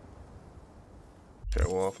 Okay,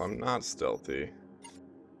 well, if I'm not stealthy...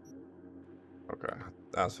 Okay,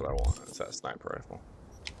 that's what I want. It's that sniper rifle.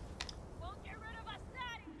 Won't get rid of us,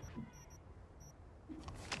 Daddy!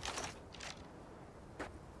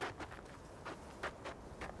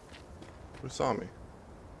 Who saw me?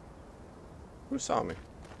 Who saw me?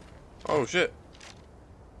 Oh, shit.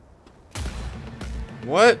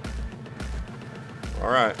 What?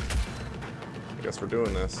 Alright. I guess we're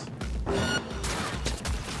doing this.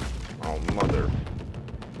 Oh,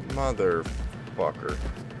 motherfucker.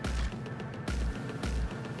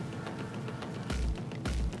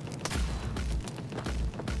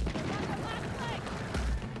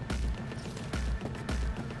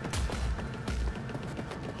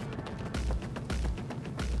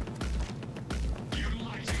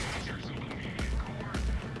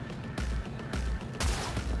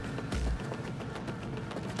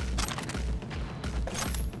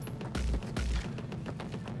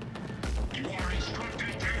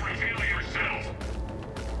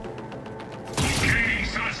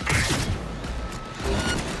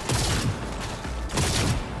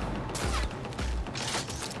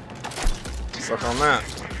 Suck on that.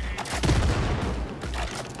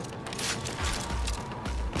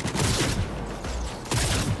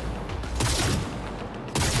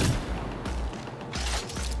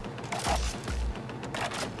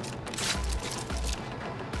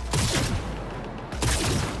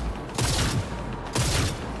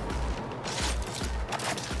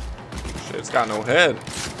 Shit, it's got no head.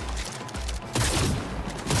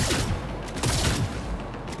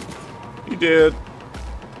 You did.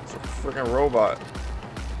 Freaking robot.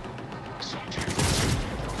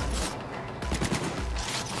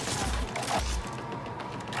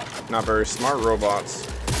 Not very smart robots.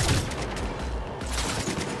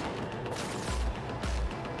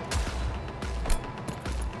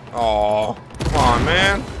 Oh, come on,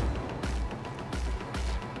 man.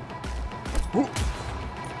 Ooh.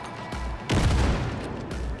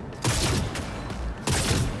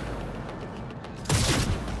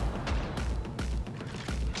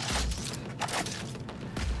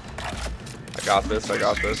 I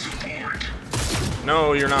got this.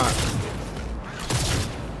 No, you're not.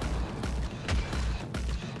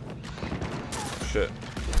 Shit.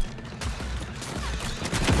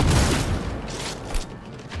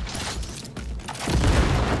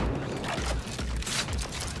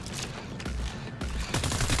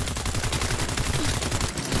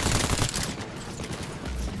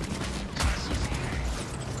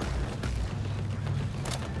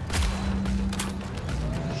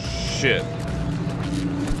 Shit.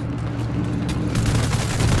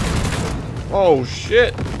 Oh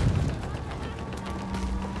shit.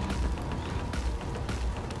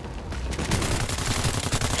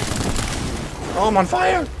 Oh, I'm on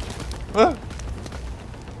fire. Ah.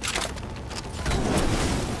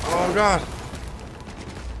 Oh god.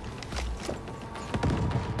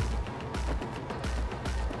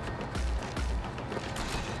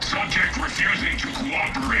 Subject refusing to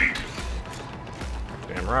cooperate.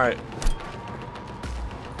 Damn right.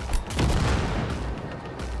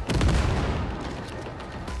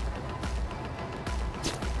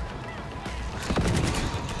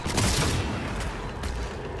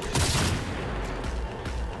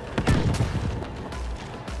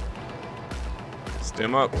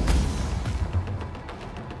 him up.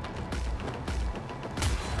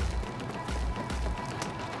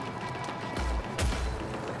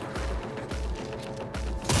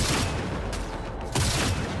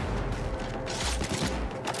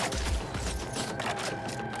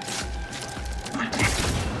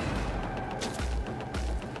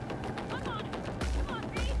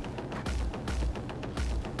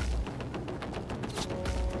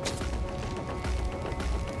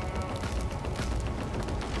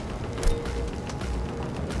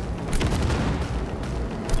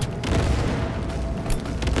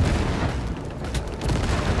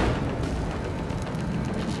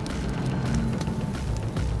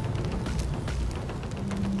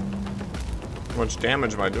 How much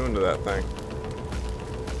damage am I doing to that thing?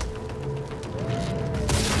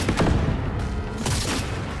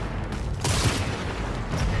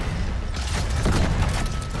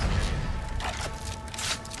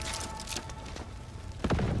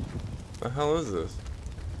 The hell is this?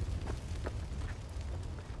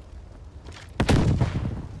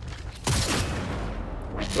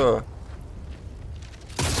 What the?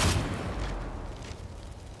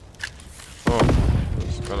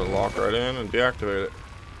 Gotta lock right in and deactivate it.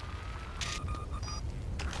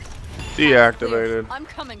 Deactivated. I'm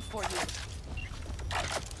coming for you.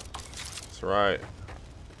 That's right.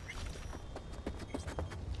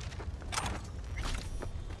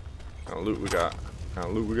 What kind of loot we got? What kind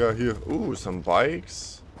of loot we got here? Ooh, some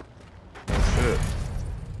bikes. Oh shit.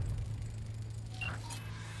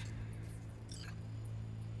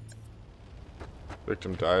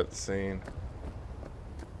 Victim died at the scene.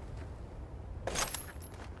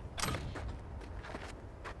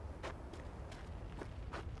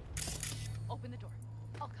 Open the door.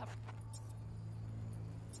 I'll cover.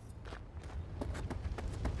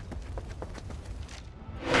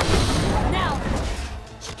 Now!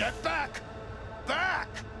 Step back! Back!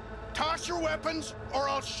 Toss your weapons, or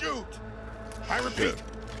I'll shoot! I repeat,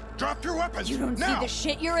 drop your weapons, You don't now! see the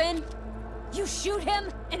shit you're in? You shoot him,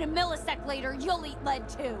 and a millisecond later, you'll eat lead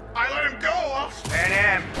too. I let him go, I'll...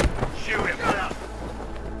 Stand in. Shoot him.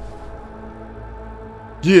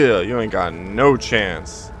 Yeah, you ain't got no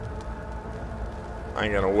chance. I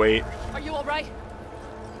ain't gonna wait. Are you alright?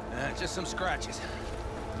 Just some scratches.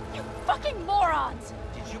 You fucking morons!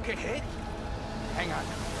 Did you get hit? Hang on.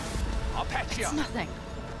 I'll patch you It's up. nothing.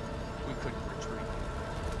 We couldn't retreat.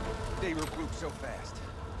 They regrouped so fast.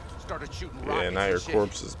 Started shooting rockets. Yeah, now your and shit.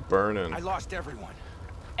 corpse is burning. I lost everyone.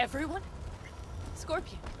 Everyone?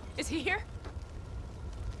 Scorpion, is he here?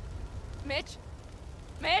 Mitch?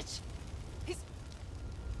 Mitch?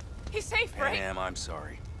 He's safe, right? Pam, I'm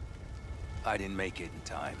sorry. I didn't make it in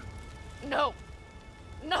time. No.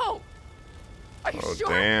 No! Are you Oh, sure?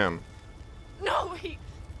 damn. No,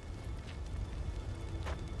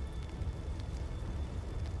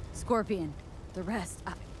 Scorpion, the rest,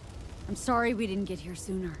 I'm sorry we didn't get here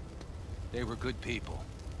sooner. They were good people.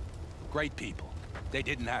 Great people. They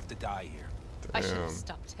didn't have to die here. I should Damn. have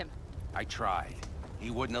stopped him. I tried.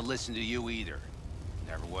 He wouldn't have listened to you either.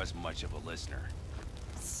 Never was much of a listener.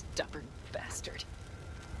 Stubborn bastard.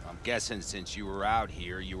 I'm guessing since you were out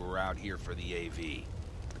here for the AV.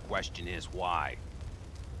 The question is why?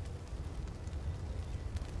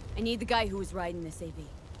 I need the guy who was riding this AV.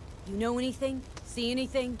 You know anything? See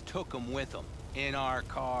anything? Took him with them. In our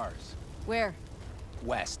cars. Where?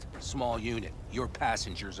 West. Small unit. Your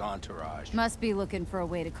passenger's entourage. Must be looking for a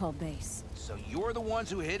way to call base. So you're the ones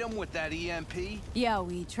who hit him with that EMP? Yeah,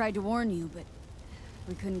 we tried to warn you, but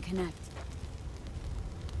we couldn't connect.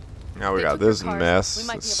 Now we They got took your this cars. mess, We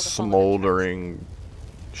might this be able to follow smoldering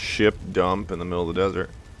ship dump in the middle of the desert.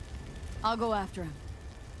 I'll go after him.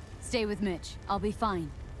 Stay with Mitch. I'll be fine.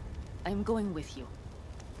 I'm going with you.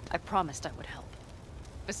 I promised I would help.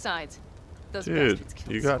 Besides, those Dude, bastards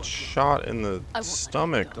killed you got Scorpion. shot in the I won't let you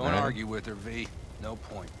stomach, go. Don't man. argue with her, V. No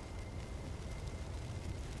point.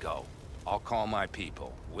 Go. I'll call my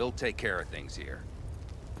people. We'll take care of things here.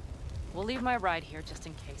 We'll leave my ride here just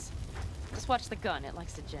in case. Just watch the gun. It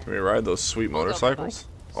likes to jam. Can we ride those sweet We'll go motorcycles?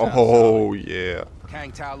 Sounds Oh, yeah.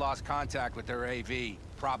 Kang Tao lost contact with their AV.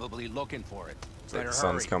 Probably looking for it. It's like Better the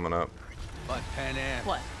sun's hurry. coming up. But Penn,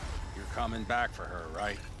 What? you're coming back for her,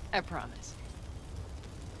 right? I promise.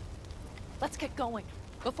 Let's get going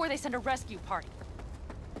before they send a rescue party.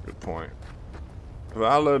 Good point.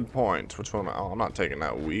 Valid point. Which one? Oh, I'm not taking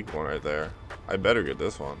that weak one right there. I better get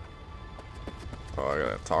this one. Oh, I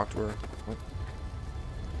gotta talk to her. What?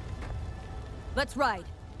 Let's ride.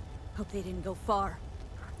 Hope they didn't go far.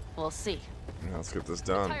 We'll see. Yeah, let's get this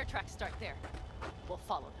The done. tire tracks start there. We'll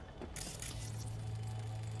follow them.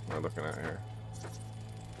 What am I looking at here?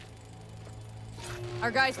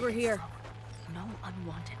 Our guys were here. No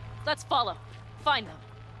unwanted. Let's follow. Find them.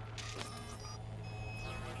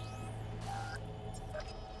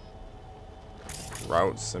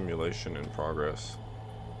 Route simulation in progress.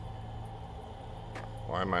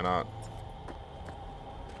 Why am I not?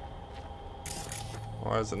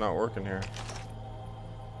 Why is it not working here?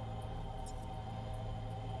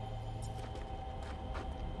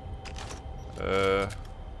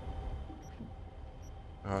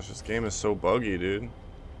 Gosh, this game is so buggy, dude.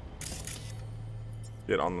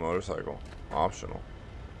 Get on the motorcycle. Optional.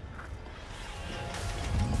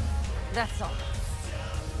 That's all.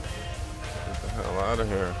 Get the hell out of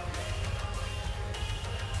here.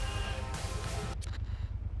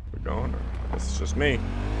 We're going? Or this is just me.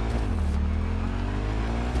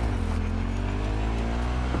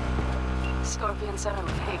 Scorpion Center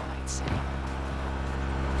would hate Night City.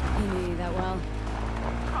 You knew you that well.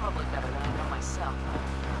 Probably better than I know myself.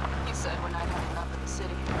 He said when I'd had enough of the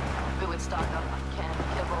city, we would stock up on canned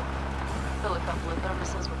kibble, fill a couple of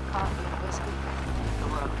thermoses with coffee and whiskey, and hit the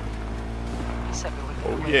road. He said we would get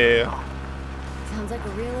away from it all. Sounds like a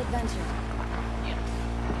real adventure. Yeah.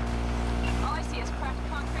 All I see is cracked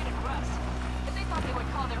concrete and rust. If they thought they would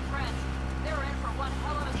call their friends, they were in for one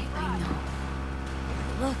hell of a I surprise. know.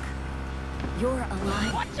 Look, you're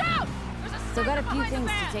alive. Watch out! There's a Still got a few behind the things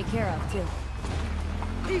to van! take care of, too.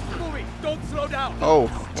 Keep moving! Don't slow down! Oh,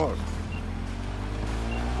 fuck.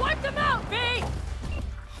 Wipe them out, V!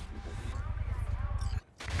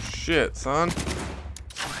 Shit, son. That's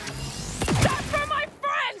for my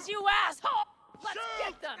friends, you asshole! Let's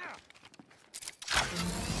get them!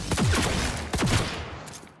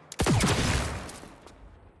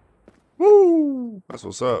 Woo! That's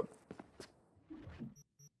what's up.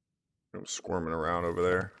 I'm squirming around over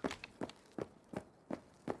there.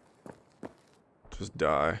 Just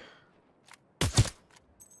die.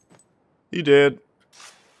 You did.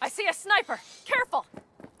 I see a sniper! Careful!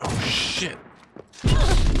 Oh, shit.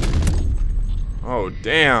 Oh,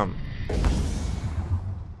 damn.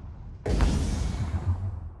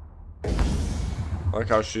 I like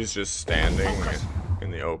how she's just standing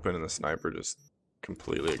in the open and the sniper just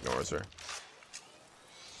completely ignores her.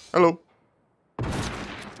 Hello.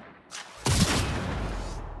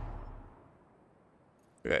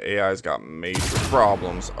 Yeah, AI's got major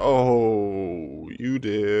problems. Oh, you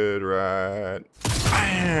did right.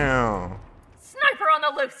 Bam. Sniper on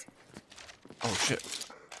the loose! Oh, shit.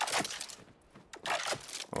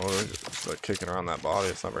 Oh, they're just like kicking around that body.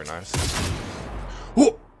 It's not very nice.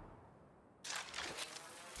 Whoa!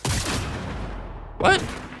 What?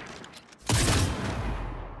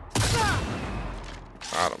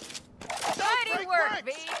 Got him. Mighty work,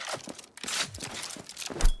 V!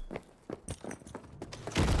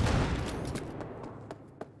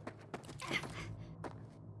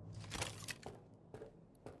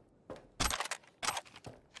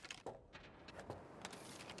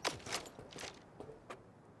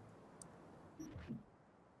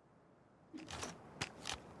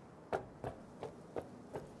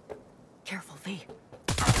 Careful, V.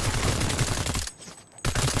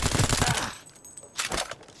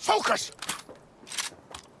 Focus!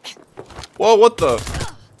 Whoa, what the?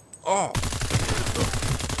 Oh.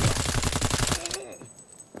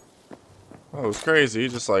 Oh, it was crazy. He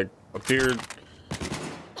just like appeared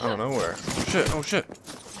out of nowhere. Oh, shit, oh shit.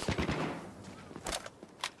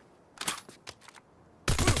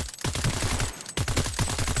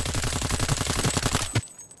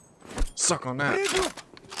 Suck on that.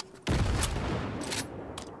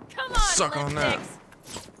 Come on, Suck on that. lipsticks.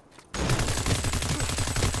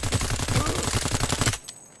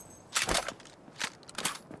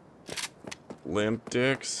 Limp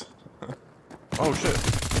dicks. Oh shit.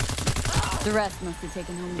 The rest must have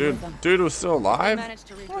taken home Dude, with them. dude was still alive? Managed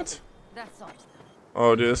to recover. What? That's all.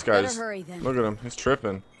 Oh, dude, this Better guy's. hurry then. Look at him. He's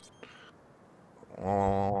tripping.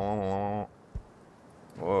 Oh.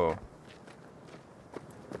 Whoa.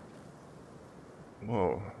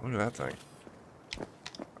 Whoa. Look at that thing.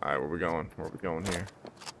 Alright, where we going? Where we going here?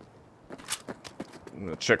 I'm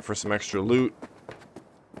gonna check for some extra loot.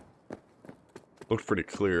 Looked pretty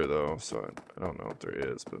clear though, so I don't know if there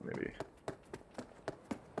is, but maybe.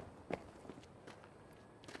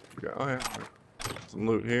 We got, oh yeah, some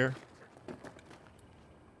loot here.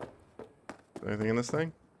 Anything in this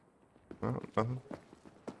thing? No, nothing.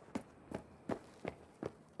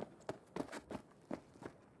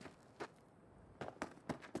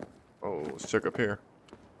 Oh, let's check up here.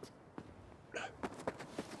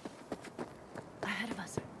 Ahead of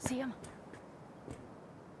us. See him?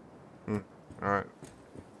 Alright.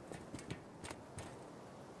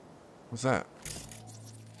 What's that?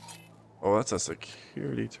 Oh, that's a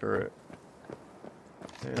security turret.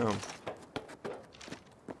 Damn.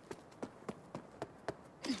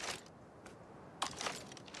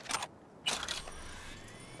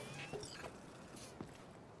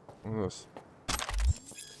 this.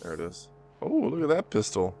 There it is. Oh, look at that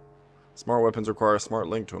pistol. Smart weapons require a smart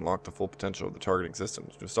link to unlock the full potential of the targeting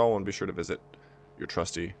systems. To install one, be sure to visit your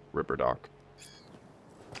trusty Ripper Doc.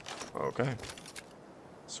 Okay.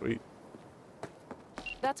 Sweet.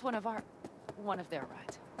 That's one of their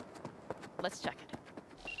rides. Let's check it.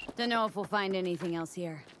 Don't know if we'll find anything else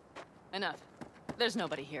here. Enough. There's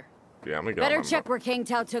nobody here. Yeah, I'm gonna get Better on my check where Kang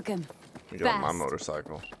Tao took him. get on my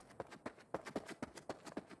motorcycle.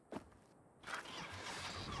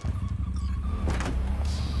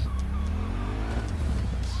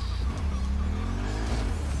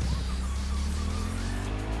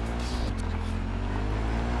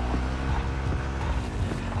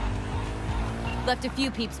 Left a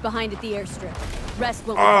few peeps behind at the airstrip. Rest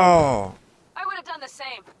will. Oh. I would have done the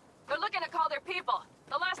same. They're looking to call their people.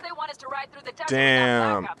 The last they want is to ride through the desert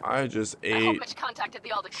Damn, without backup. I just I hope ate Mitch contacted the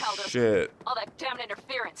Aldecaldos. shit. All that damn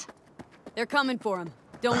interference. They're coming for him.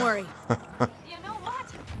 Don't worry. You know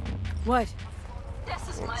what? What? This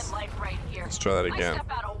is my life right here. Let's try that again. I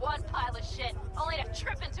step out of one pile of shit, only to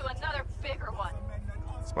trip into another bigger one.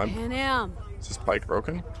 Is my is this bike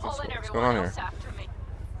broken? What's Pulling going everyone on here? else after me.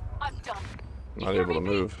 I'm done. I'm not able to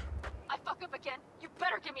move. I fuck up again. You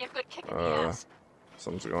better give me a good kick in the ass.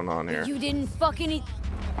 Something's going on here. You didn't fucking eat.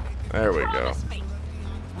 There we go.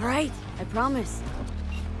 All right, I promise.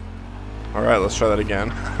 All right, let's try that again.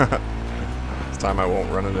 This time I won't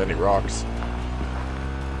run into any rocks.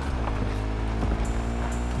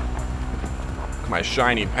 Look at my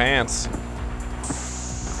shiny pants.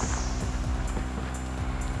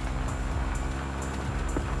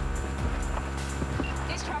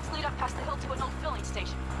 These tracks lead up past the hill to an old filling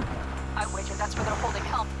station. I wager that's where they're holding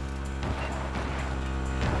help.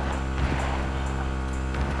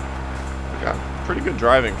 Got pretty good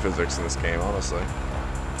driving physics in this game, honestly.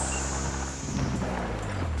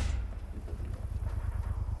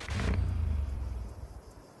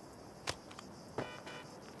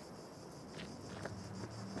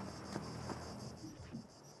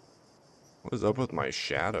 What is up with my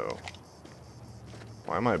shadow?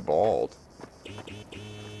 Why am I bald?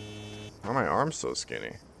 Why are my arms so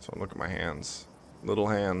skinny? So look at my hands. Little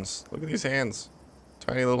hands. Look at these hands.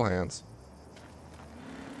 Tiny little hands.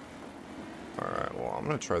 Alright, well, I'm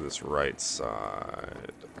going to try this right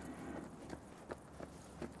side.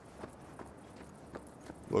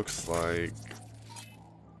 Looks like...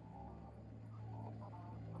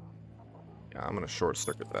 Yeah, I'm going to short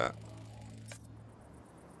circuit that.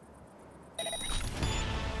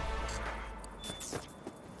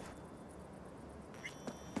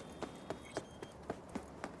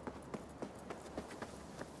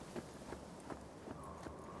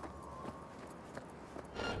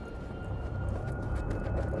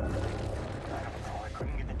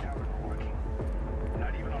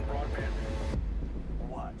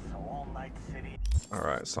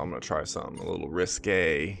 Alright, so I'm gonna try something a little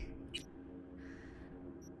risque.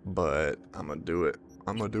 But I'm gonna do it.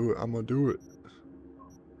 I'm gonna do it. I'm gonna do it.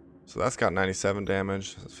 So that's got 97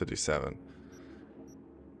 damage. That's 57.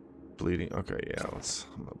 Bleeding. Okay, yeah, I'm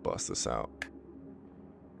gonna bust this out.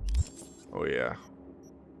 Oh yeah.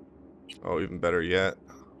 Oh, even better yet.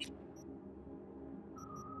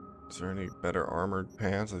 Is there any better armored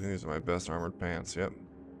pants? I think these are my best armored pants. Yep.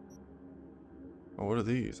 Oh, what are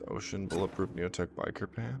these? Ocean Bulletproof Neotech Biker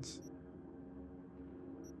Pants?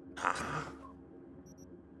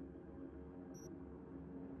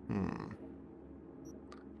 Hmm.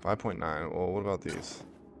 5.9. Well, what about these?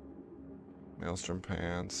 Maelstrom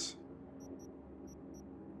Pants.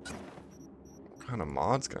 What kind of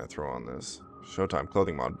mods can I throw on this? Showtime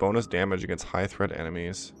Clothing Mod. Bonus damage against high threat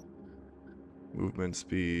enemies. Movement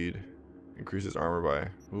speed. Increases armor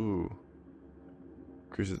by... Ooh.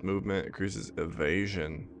 Increases movement, increases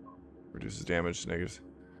evasion, reduces damage to negative,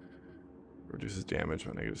 reduces damage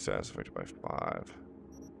by negative status affected by 5.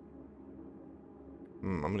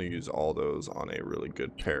 I'm gonna use all those on a really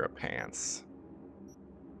good pair of pants.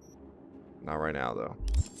 Not right now though.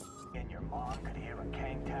 And your mom could hear a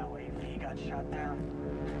Kang Tao AV got shot down.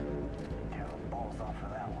 Tear the balls off of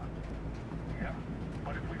that one. Yeah,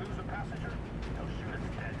 but if we lose a passenger, they'll shoot us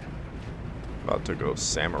dead. About to go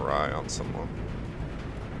samurai on someone.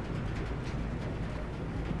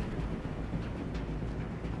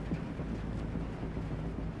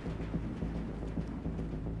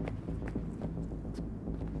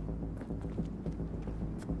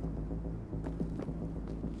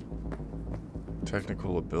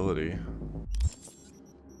 Technical ability.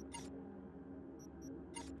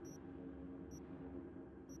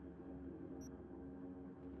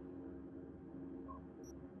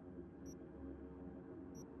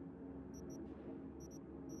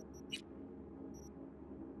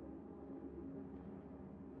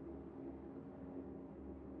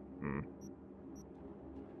 Ooh,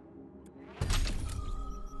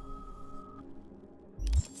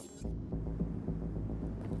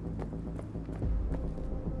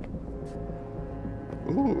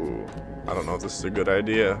 I don't know if this is a good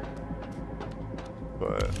idea,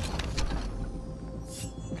 but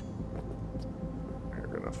we're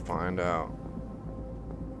gonna find out.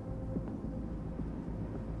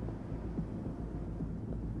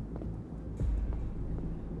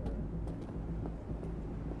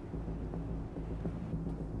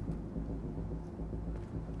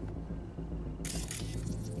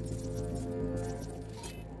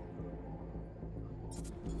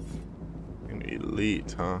 An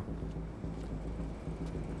elite, huh?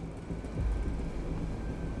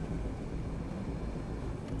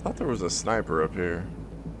 I thought there was a sniper up here.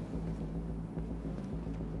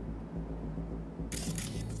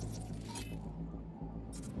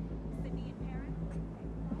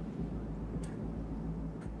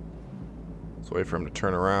 Let's wait for him to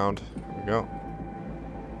turn around. Here we go.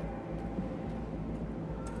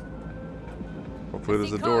 Hopefully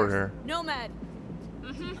there's a door here. Nomad.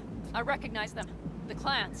 I recognize them. The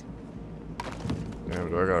clans. Damn,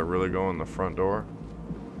 do I gotta really go in the front door?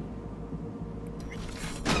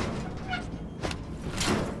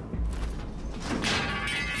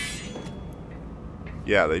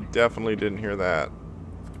 Yeah, they definitely didn't hear that.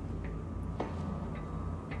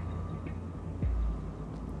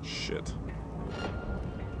 Shit.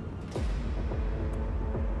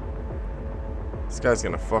 This guy's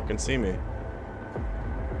gonna fucking see me.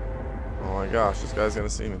 Oh my gosh, this guy's gonna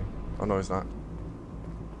see me. Oh no, he's not.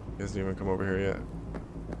 He hasn't even come over here yet.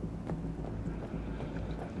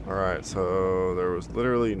 Alright, so there was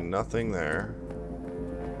literally nothing there.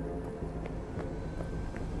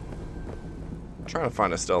 I'm trying to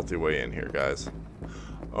find a stealthy way in here, guys.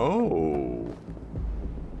 Oh.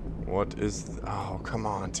 What is... Oh, come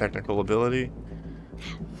on. Technical ability?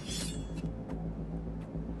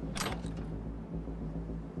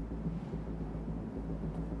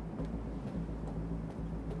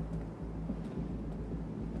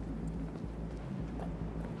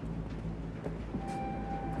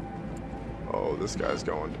 Oh, this guy's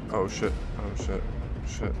going... Oh, shit. Oh, shit.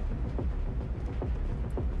 Shit.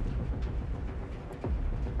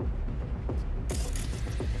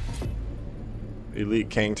 Elite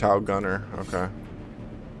Kang Tao Gunner. Okay.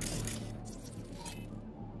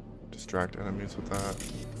 Distract enemies with that.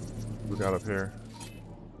 What we got up here?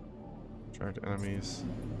 Distract enemies.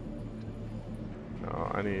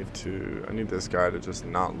 No, I need this guy to just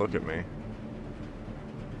not look at me.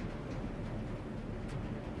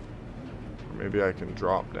 Or maybe I can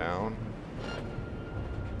drop down.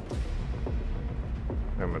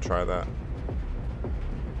 I'm gonna try that.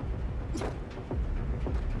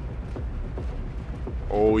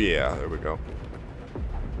 Oh yeah, there we go.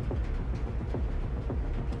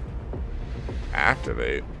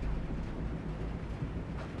 Activate?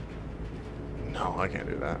 No, I can't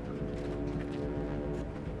do that.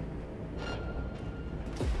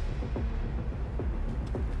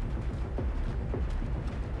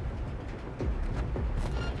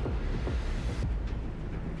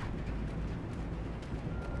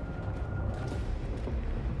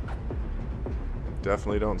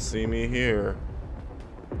 Definitely don't see me here.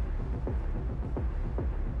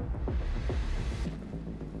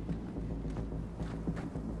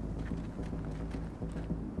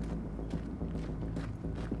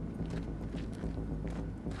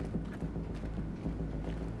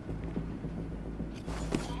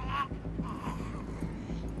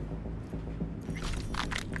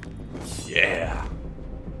 Yeah.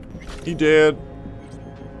 He did.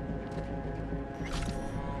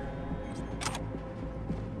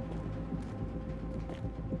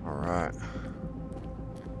 All right.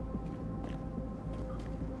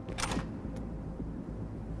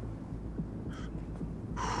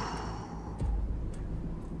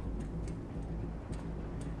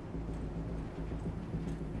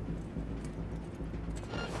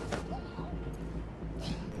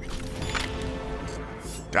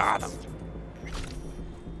 Got him.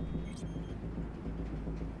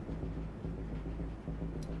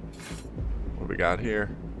 What we got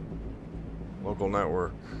here? Local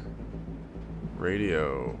network.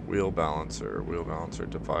 Radio. Wheel balancer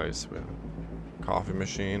device. Coffee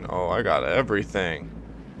machine. Oh, I got everything.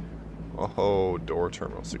 Oh, door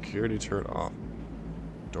terminal. Security turret off.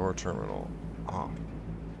 Door terminal off.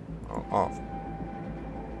 Oh, off.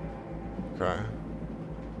 Okay.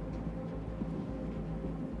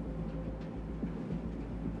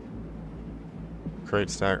 Crate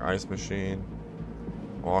stack, ice machine,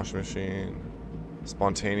 wash machine,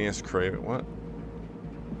 spontaneous craving. What?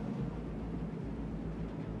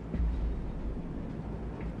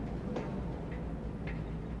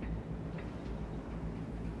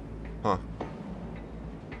 Huh.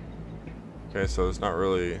 Okay, so it's not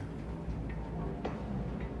really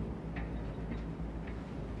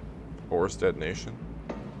forced detonation.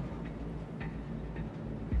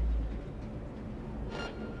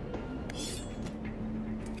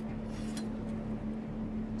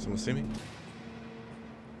 Someone see me?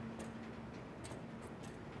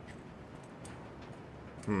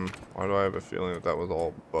 Why do I have a feeling that that was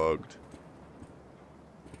all bugged?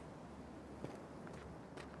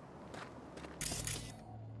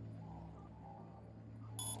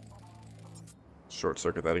 Short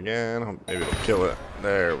circuit that again. Maybe it'll kill it.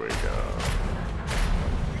 There we go.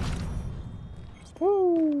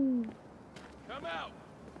 Woo! Come out!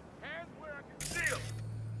 Hands where I can see 'em!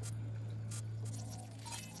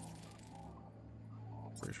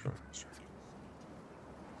 Pretty sure.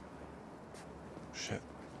 Shit.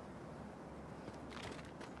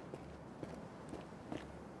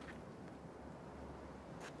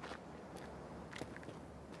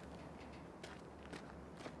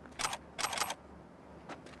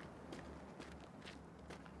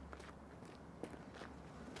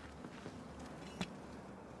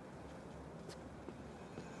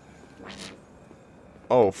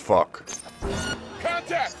 Oh, fuck.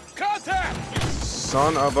 Contact! Contact!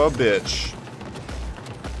 Son of a bitch.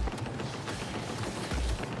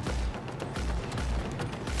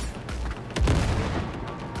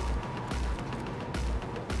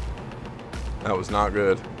 That was not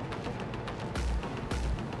good.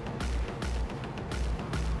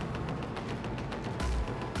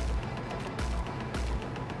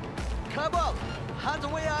 Come up! Hands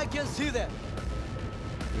away, I can see them.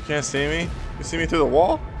 You can't see me? You see me through the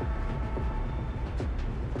wall?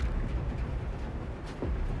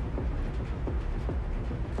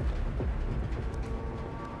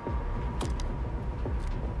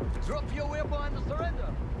 Drop your weapon and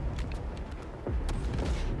surrender.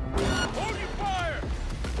 Hold your fire!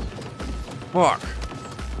 Fuck.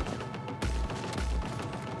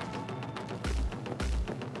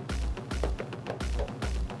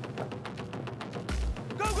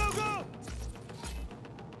 Go, go, go!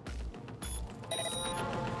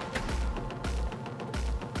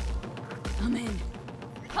 I'm in.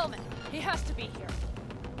 Hellman, he has to be here.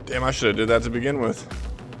 Damn, I should have did that to begin with.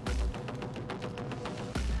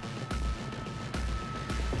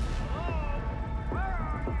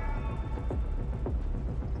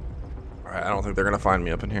 Alright, I don't think they're gonna find me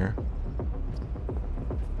up in here.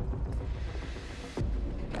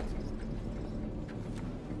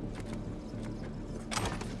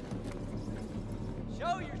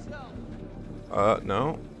 Show yourself.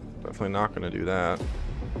 No. Definitely not gonna do that.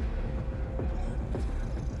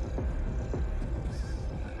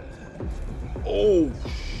 Oh,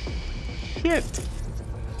 shit.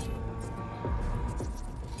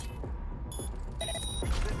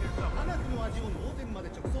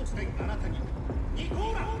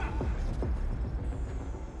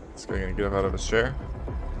 This guy gonna get up out of his chair?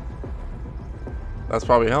 That's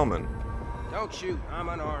probably Hellman. Don't shoot. I'm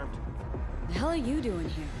unarmed. The hell are you doing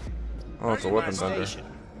here? Oh, it's a weapons vendor.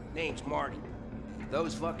 Name's Marty.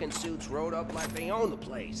 Those fucking suits rode up like they own the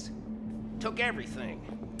place. Took everything.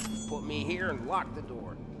 Put me here and locked the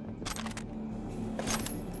door.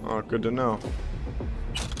 Oh, good to know.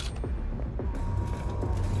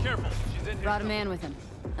 Careful, she's in here. Brought a man with him.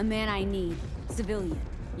 A man I need. Civilian.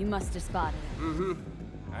 You must have spotted him.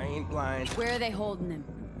 I ain't blind. Where are they holding him?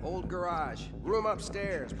 Old garage. Room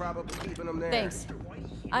upstairs. Probably keeping them there. Thanks.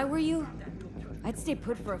 I were you, I'd stay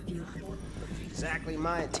put for a few. Exactly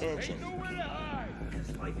my intention. Nowhere to hide!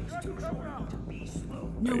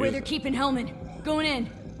 No way they're keeping Hellman. Going in.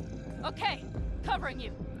 Okay, covering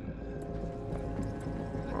you.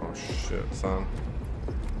 Oh, shit, son.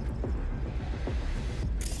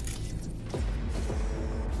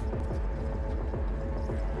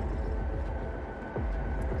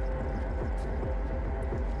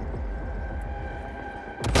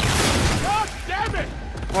 God damn it!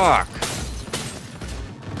 Fuck.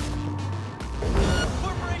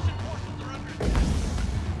 Corporation forces are under...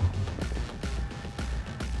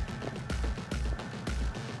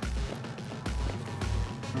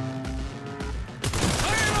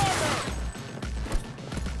 Iron armor!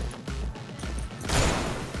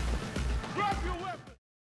 Drop your weapon!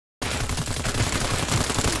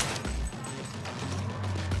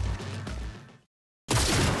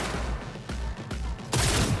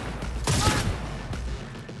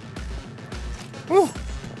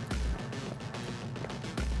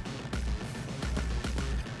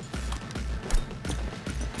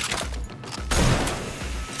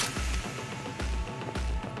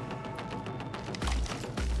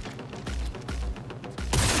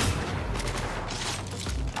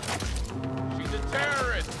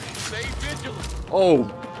 Oh.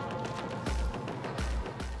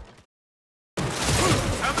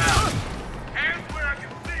 I'm out. Hands where I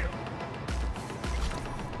can see 'em.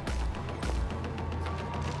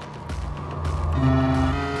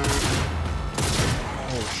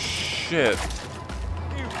 Oh shit.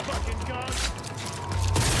 You fucking gun.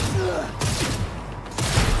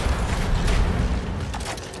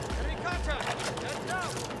 Enemy contact. Let's go.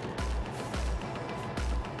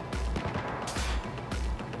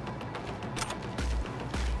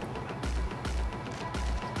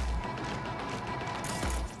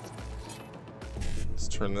 Let's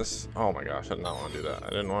turn this. Oh my gosh, I did not want to do that. I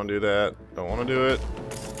didn't want to do that. Don't want to do it.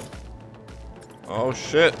 Oh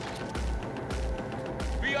shit.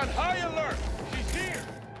 Be on high alert. She's here.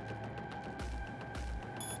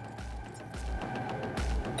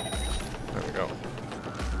 There we go.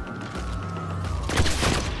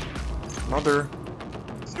 Mother.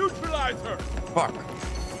 Neutralize her. Fuck.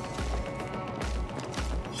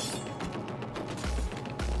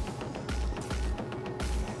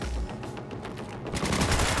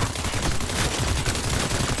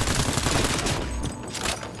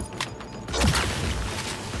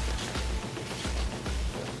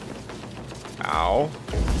 Ow.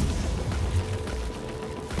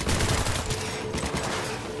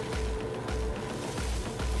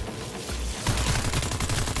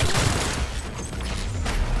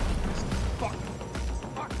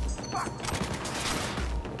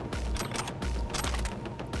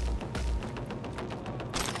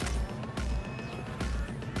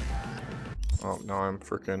 Oh, now I'm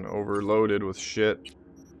freaking overloaded with shit.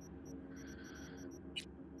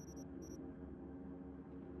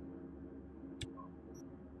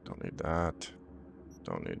 Don't need that.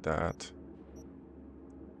 Don't need that.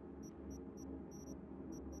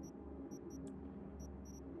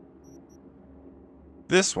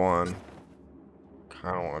 This one,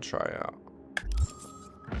 kind of want to try out.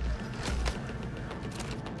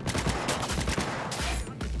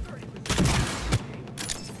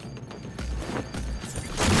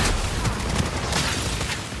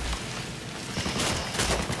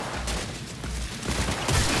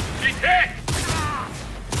 She's hit.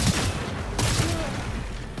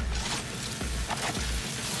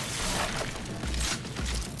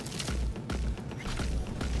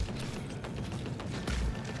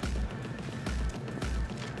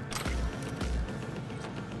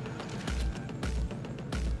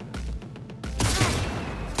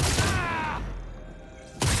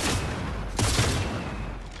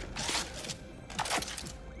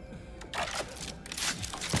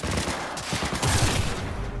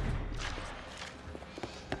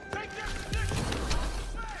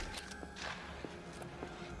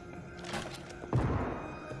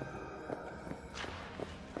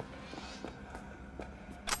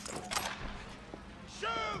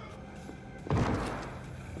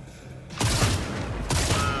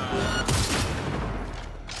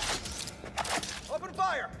 Open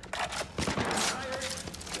fire!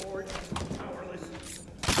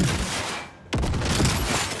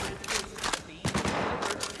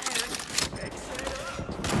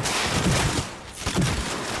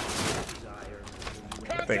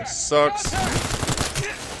 That thing sucks.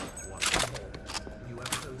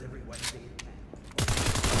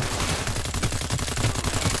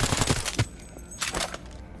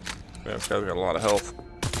 Man, this guy's got a lot of health.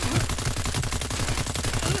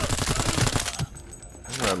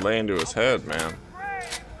 I'm gonna lay into his head, man.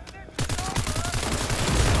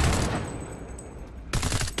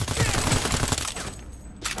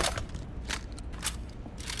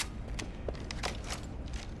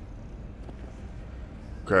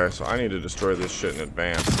 Okay, so I need to destroy this shit in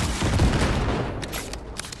advance.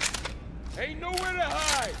 Ain't nowhere to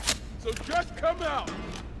hide. So just come out.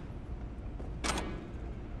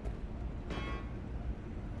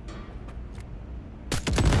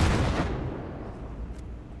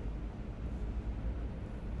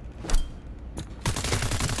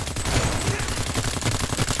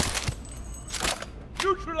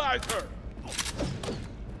 Neutralize her!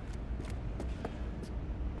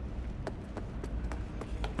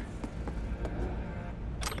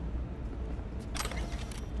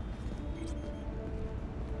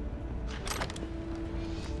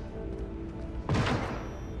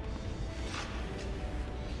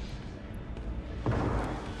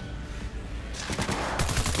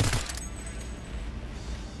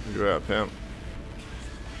 Do that, pimp.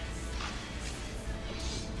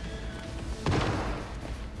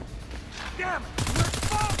 Damn it!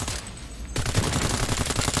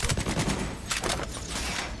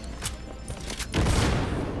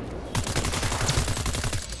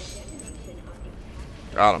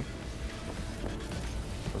 Got him.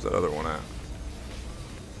 Where's that other one at?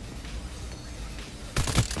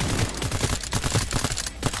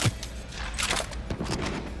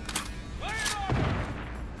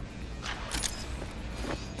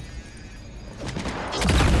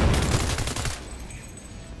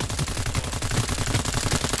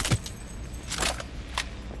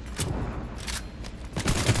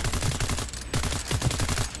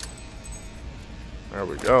 There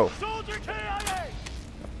we go. Soldier KIA!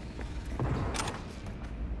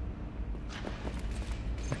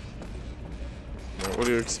 Well, what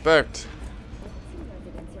do you expect?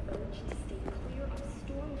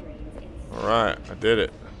 Alright, I did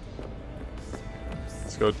it.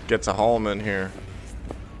 Let's go get to Hallman here.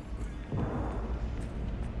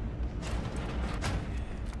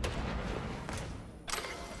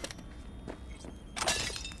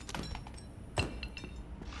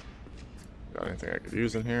 Got anything I could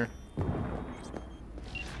use in here?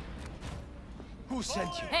 Who sent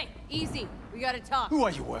you? Hey, easy. We gotta talk. Who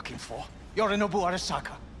are you working for? Yorinobu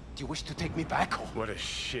Arasaka. Do you wish to take me back home? What a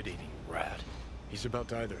shit-eating rat. He's about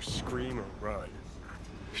to either scream or run.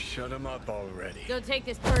 Shut him up already. Don't take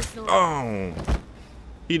this personally. Oh,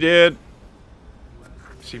 he did.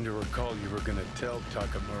 Seem to recall you were gonna tell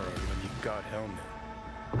Takamura when you got Helmet.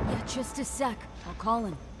 Yeah, just a sec. I'll call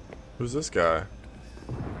him. Who's this guy?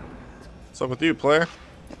 What's up with you, player?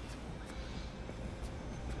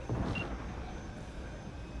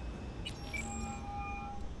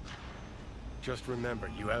 Just remember,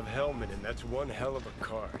 you have Helmet, and that's one hell of a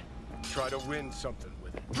card. Try to win something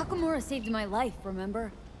with it. Takamura saved my life,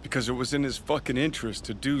 remember? Because it was in his fucking interest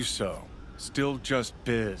to do so. Still just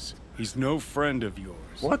biz. He's no friend of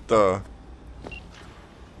yours. What the?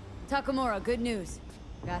 Takamura, good news.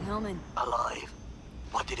 Got Hellman. Alive.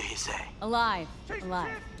 What did he say? Alive.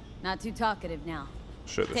 Alive. Not too talkative now.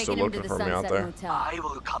 Shit, they're Taking still him to looking the for me out Sunset there. Motel. I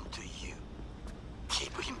will come to you.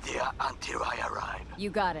 Keep him there until I arrive.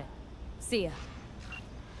 You got it. See ya.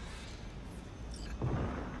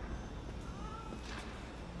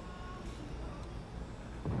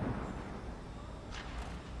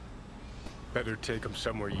 Better take him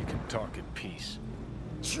somewhere you can talk in peace.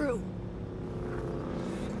 True.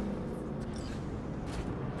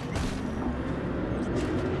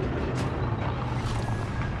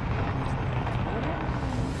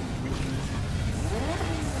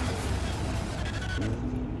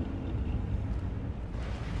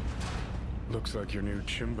 Looks like your new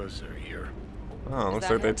Chimbas are here. Oh, looks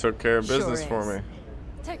like they took care of business for me.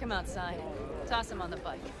 Take him outside. Toss him on the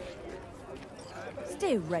bike.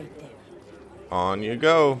 Stay right there. On you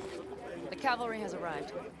go. The cavalry has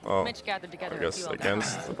arrived. Oh, Mitch gathered together I a guess few of them.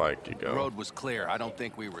 against the bike you The go. road was clear. I don't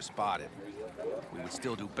think we were spotted. We would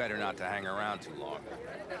still do better not to hang around too long.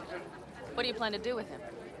 What do you plan to do with him?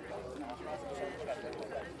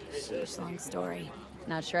 Sheesh, long story.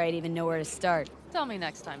 Not sure I'd even know where to start. Tell me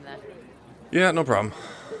next time then. Yeah, no problem.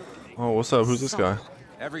 Oh, what's up? Who's this guy?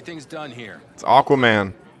 Everything's done here. It's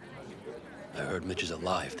Aquaman. I heard Mitch is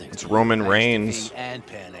alive, thanks It's to you. Roman Thanks to Reigns. King and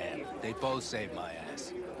Pan Am. They both saved my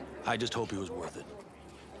ass. I just hope he was worth it.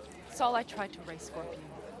 Saul, I tried to raise Scorpion,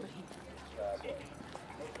 but he...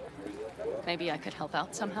 Maybe I could help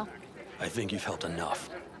out somehow? I think you've helped enough.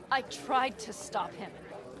 I tried to stop him.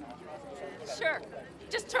 Sure.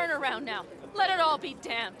 Just turn around now. Let it all be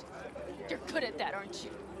damned. You're good at that, aren't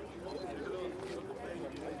you?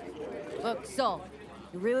 Look, Saul,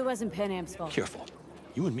 it really wasn't Pan Am's fault. Careful.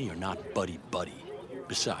 You and me are not buddy-buddy.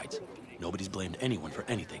 Besides, nobody's blamed anyone for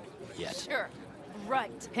anything, yet. Sure.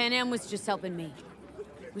 Right. Pan Am was just helping me.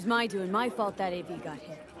 It was my doing, my fault that AV got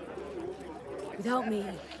hit. Without me,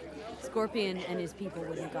 Scorpion and his people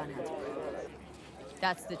would have gone after him.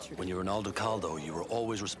 That's the truth. When you're in Aldecaldo, you were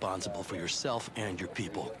always responsible for yourself and your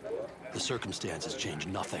people. The circumstances change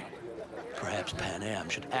nothing. Perhaps Pan Am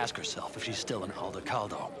should ask herself if she's still in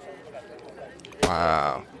Aldecaldo.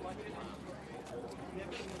 Wow.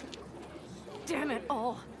 Damn it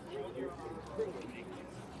all.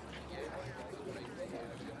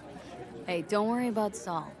 Hey, don't worry about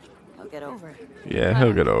Saul. He'll get over it. Yeah,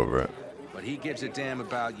 he'll get over it. But he gives a damn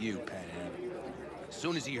about you, Pan Am. As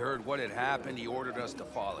soon as he heard what had happened, he ordered us to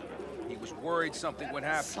follow. He was worried something would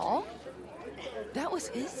happen. Saul? That was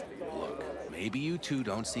his? Look, maybe you two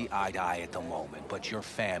don't see eye to eye at the moment, but you're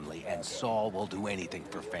family, and Saul will do anything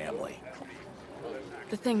for family.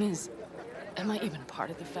 The thing is, am I even part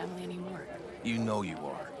of the family anymore? You know you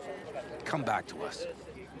are. Come back to us.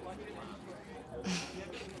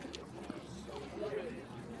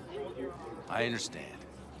 I understand.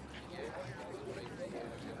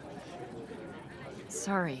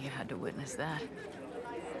 Sorry you had to witness that.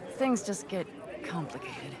 Things just get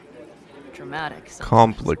complicated. Dramatic sometimes.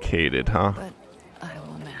 Complicated, huh? But I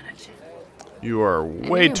will manage. You are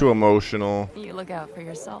way you? too emotional. You look out for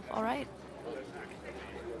yourself, all right?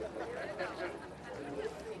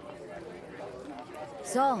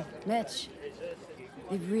 Saul, Mitch,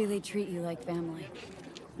 they really treat you like family.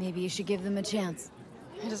 Maybe you should give them a chance.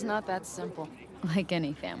 It is not that simple. Like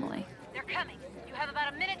any family. They're coming. You have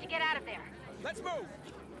about a minute to get out of there. Let's move.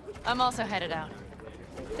 I'm also headed out.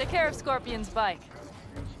 Take care of Scorpion's bike.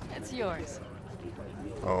 It's yours.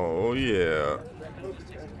 Oh, yeah.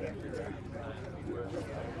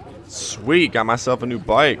 Sweet, got myself a new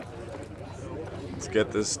bike. Let's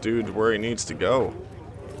get this dude where he needs to go.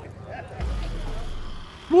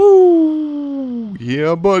 Woo!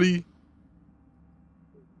 Yeah, buddy.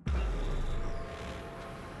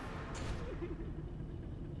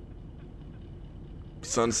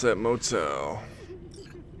 Sunset Motel.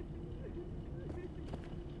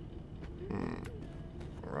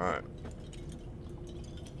 Alright.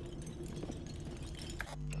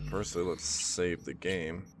 Firstly, let's save the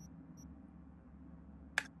game.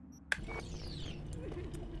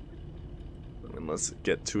 And let's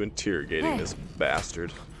get to interrogating this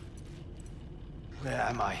bastard. Where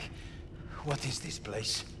am I? What is this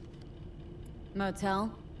place?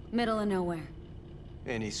 Motel? Middle of nowhere.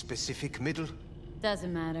 Any specific middle?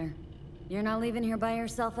 Doesn't matter. You're not leaving here by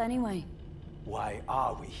yourself anyway. Why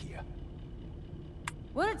are we here?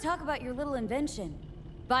 Want to talk about your little invention?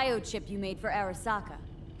 Biochip you made for Arasaka.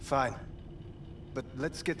 Fine. But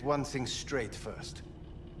let's get one thing straight first.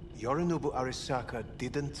 Yorinobu Arasaka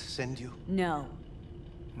didn't send you? No.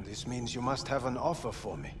 This means you must have an offer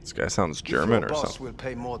for me. This guy sounds German or something. If your boss something. will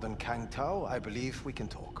pay more than Kang Tao, I believe we can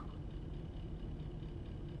talk.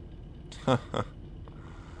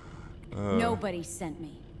 Nobody sent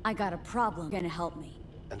me. I got a problem. Gonna help me.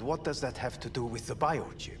 And what does that have to do with the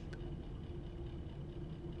biochip?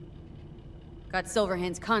 Got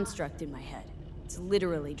Silverhand's construct in my head. It's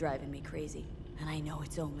literally driving me crazy. And I know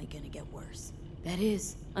it's only gonna get worse. That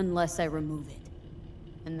is, unless I remove it.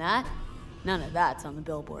 And that? None of that's on the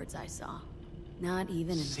billboards I saw. Not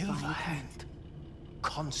even in fine Silverhand. print.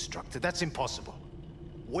 Construct? That's impossible.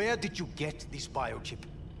 Where did you get this biochip?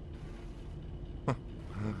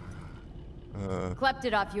 Klept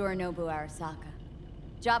it off Yorinobu Arasaka.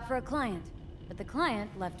 Job for a client. But the client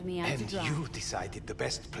left me out to And dry. you decided the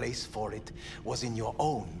best place for it was in your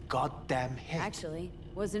own goddamn head. Actually,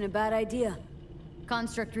 wasn't a bad idea.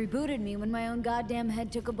 Construct rebooted me when my own goddamn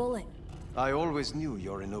head took a bullet. I always knew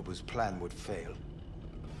Yorinobu's plan would fail.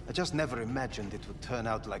 I just never imagined it would turn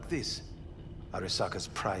out like this. Arasaka's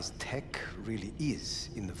prized tech really is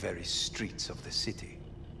in the very streets of the city.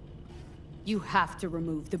 You have to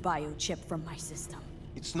remove the biochip from my system.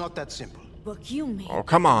 It's not that simple. Look, you made Oh,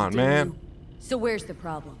 come on, didn't man. you? So where's the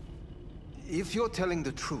problem? If you're telling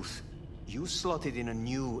the truth, you slotted in a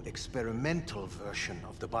new experimental version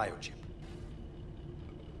of the biochip.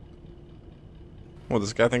 Well,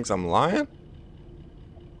 this guy thinks I'm lying?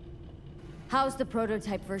 How's the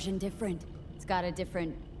prototype version different? It's got a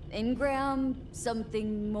different engram,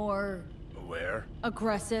 something more Aware?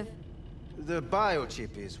 aggressive. The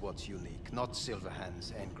biochip is what's unique, not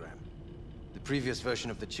Silverhand's engram. The previous version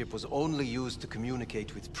of the chip was only used to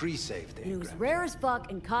communicate with pre-saved It was engrams. rare as fuck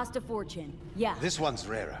and cost a fortune. Yeah. This one's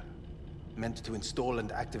rarer. Meant to install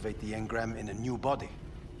and activate the engram in a new body.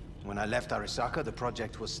 When I left Arasaka, the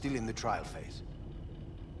project was still in the trial phase.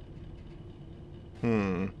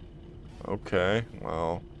 Okay,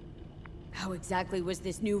 well. How exactly was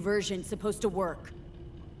this new version supposed to work?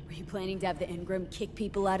 Were you planning to have the engram kick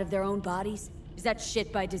people out of their own bodies? Is that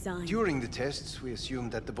shit by design? During the tests, we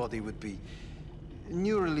assumed that the body would be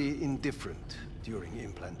neurally indifferent during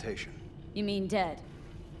implantation. You mean dead?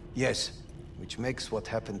 Yes, which makes what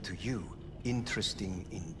happened to you interesting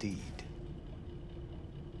indeed.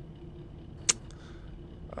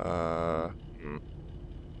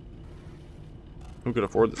 Who could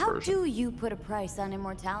afford this How version? do you put a price on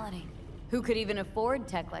immortality? Who could even afford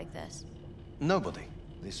tech like this? Nobody.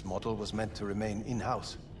 This model was meant to remain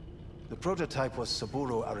in-house. The prototype was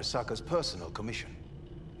Saburo Arasaka's personal commission.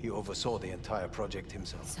 He oversaw the entire project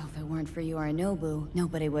himself. So if it weren't for Yorinobu,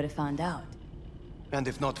 nobody would have found out. And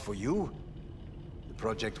if not for you, the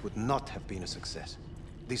project would not have been a success.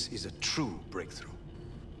 This is a true breakthrough.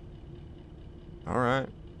 Alright.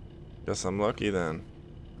 Guess I'm lucky then.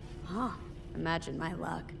 Huh. Imagine my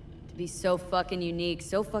luck. To be so fucking unique,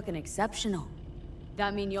 so fucking exceptional.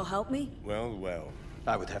 That mean you'll help me? Well, well.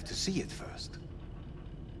 I would have to see it first.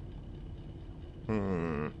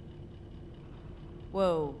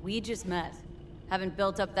 Whoa, we just met. Haven't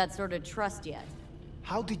built up that sort of trust yet.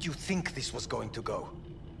 How did you think this was going to go?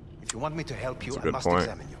 If you want me to help you, That's a I good must point.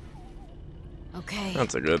 examine you. Okay.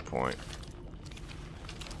 That's a good point.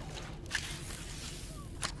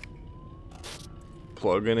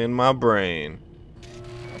 Plugging in my brain.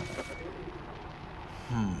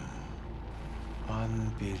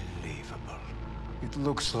 Unbelievable. It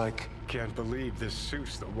looks like... Can't believe this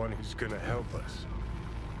suit's the one who's gonna help us.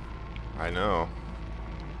 I know.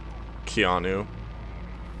 Keanu.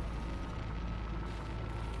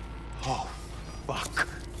 Oh, fuck.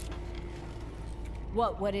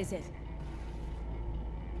 What is it?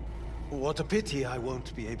 What a pity I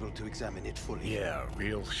won't be able to examine it fully. Yeah,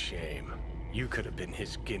 real shame. You could have been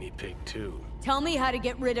his guinea pig too. Tell me how to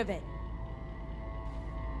get rid of it.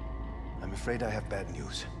 I'm afraid I have bad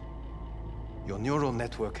news. Your neural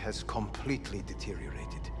network has completely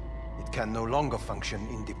deteriorated. It can no longer function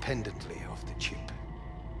independently of the chip.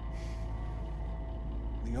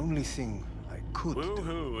 The only thing I could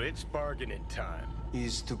Woohoo, it's bargaining time.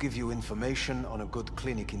 is to give you information on a good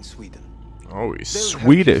clinic in Sweden. Oh, he's They'll help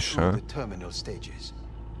Swedish, you through huh? the terminal stages.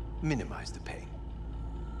 Minimize the pain.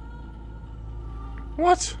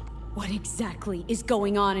 What? What exactly is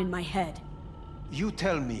going on in my head? You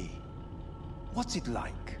tell me, what's it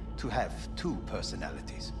like to have two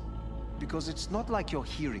personalities? Because it's not like you're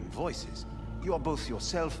hearing voices. You are both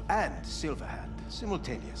yourself and Silverhand,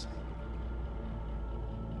 simultaneously.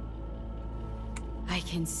 I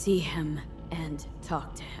can see him and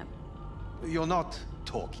talk to him. You're not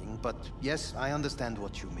talking, but yes, I understand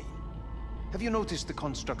what you mean. Have you noticed the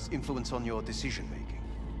construct's influence on your decision-making?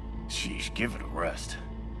 Sheesh, give it a rest.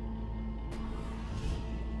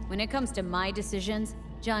 When it comes to my decisions,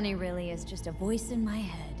 Johnny really is just a voice in my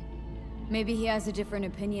head. Maybe he has a different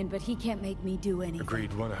opinion, but he can't make me do anything.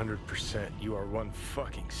 Agreed 100%. You are one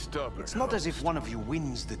fucking stubborn. It's not as if one of you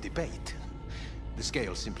wins the debate. The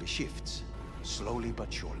scale simply shifts, slowly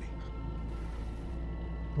but surely.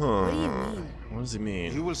 What do you mean? What does he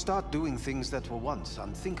mean? You will start doing things that were once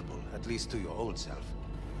unthinkable, at least to your old self.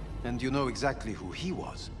 And you know exactly who he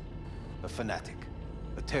was. A fanatic,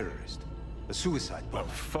 a terrorist, a suicide bomber.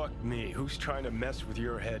 Well, fuck me. Who's trying to mess with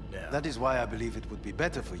your head now? That is why I believe it would be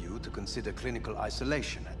better for you to consider clinical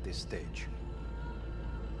isolation at this stage.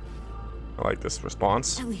 I like this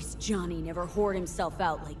response. At least Johnny never whored himself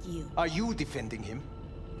out like you. Are you defending him?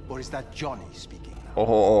 Or is that Johnny speaking now?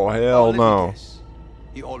 Oh, hell let me no. guess.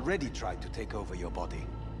 He already tried to take over your body.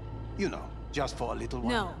 You know, just for a little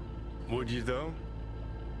while. No. Would you, though?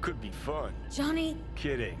 Could be fun. Johnny...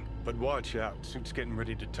 Kidding. But watch out. Suit's getting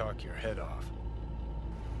ready to talk your head off.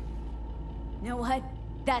 You know what?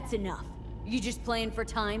 That's enough. You just playing for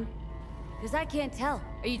time? Because I can't tell.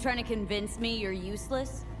 Are you trying to convince me you're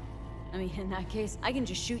useless? I mean, in that case, I can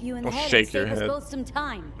just shoot you in the head and save us both some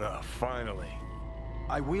time. Oh, finally.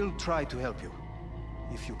 I will try to help you.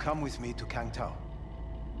 If you come with me to Kang Tao.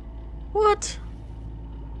 What?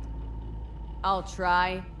 I'll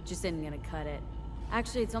try. Just isn't gonna cut it.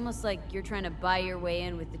 Actually, it's almost like you're trying to buy your way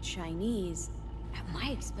in with the Chinese at my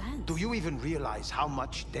expense. Do you even realize how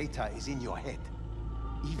much data is in your head?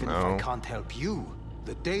 Even if No. I can't help you,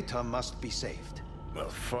 the data must be saved. Well,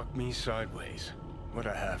 fuck me sideways. What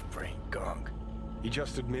a half-brain gunk. He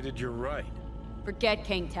just admitted you're right. Forget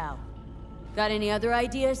Kang Tao. Got any other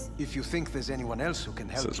ideas? If you think there's anyone else who can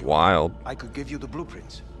help This is you, wild. I could give you the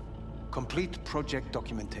blueprints. Complete project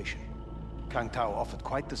documentation. Kang Tao offered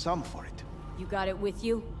quite the sum for it. You got it with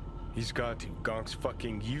you? He's got to. Gonk's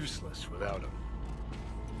fucking useless without him.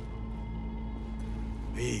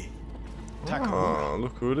 Hey. Oh,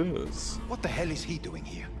 look who it is. What the hell is he doing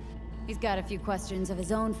here? He's got a few questions of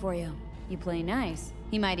his own for you. You play nice,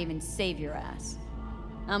 he might even save your ass.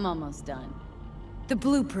 I'm almost done. The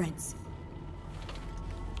blueprints.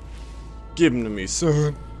 Give them to me,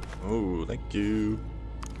 son. Oh, thank you.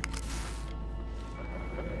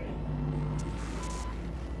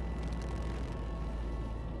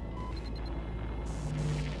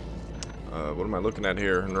 What am I looking at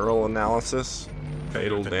here? Neural analysis?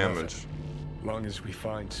 Fatal damage. Long as we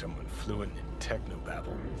find someone fluent in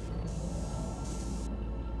technobabble.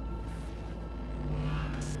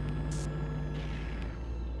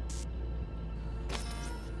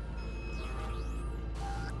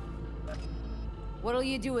 What'll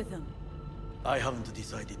you do with him? I haven't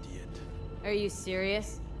decided yet. Are you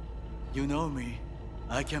serious? You know me.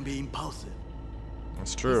 I can be impulsive.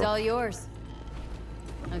 That's true. He's all yours.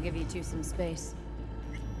 I'll give you two some space.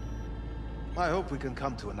 I hope we can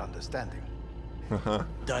come to an understanding.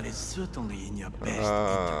 That is certainly in your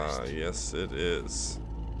best interest. Yes it is.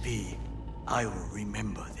 V, I will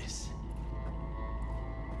remember this.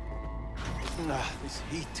 This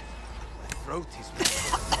heat. My throat is...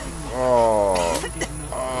 Oh.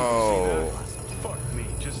 Oh. Fuck me,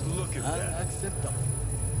 just look at that. Unacceptable.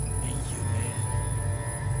 Inhumane.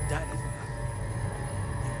 That is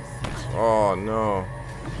Oh no.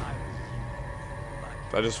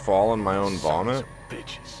 Did I just fall in my own vomit?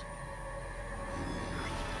 Bitches.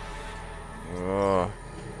 Ugh.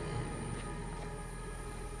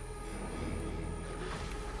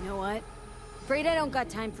 You know what? Afraid I don't got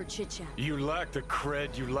time for chit-chat. You lack the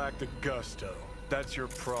cred, you lack the gusto. That's your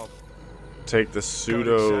problem. Take the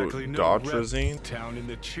pseudo Got exactly no dotrazine. rep town in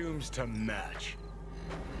the chooms to match.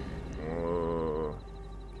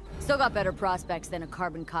 Still got better prospects than a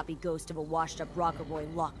carbon copy ghost of a washed-up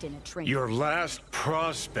Rock'n'Roy locked in a train. Your last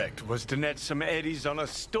prospect was to net some eddies on a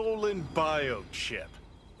stolen biochip.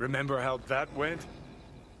 Remember how that went?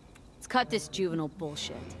 Let's cut this juvenile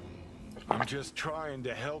bullshit. I'm just trying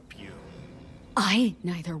to help you. I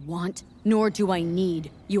neither want nor do I need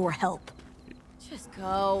your help. Just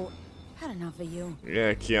go. Had enough of you.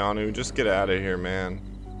 Yeah, Keanu, just get out of here, man.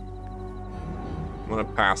 I'm gonna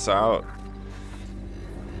pass out.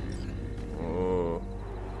 Oh.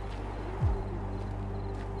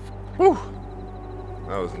 Whew.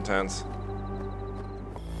 That was intense.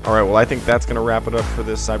 Alright, well, I think that's gonna wrap it up for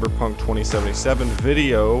this Cyberpunk 2077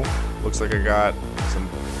 video. Looks like I got some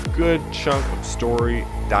good chunk of story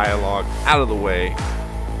dialogue out of the way,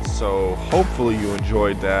 so hopefully you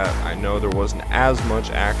enjoyed that. I know there wasn't as much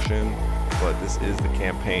action, but this is the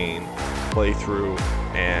campaign playthrough,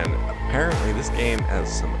 and apparently this game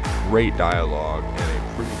has some great dialogue and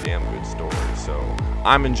a pretty damn good story, so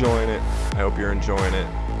I'm enjoying it. I hope you're enjoying it.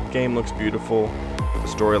 The game looks beautiful, but the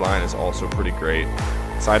storyline is also pretty great.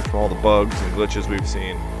 Aside from all the bugs and glitches we've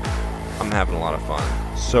seen, I'm having a lot of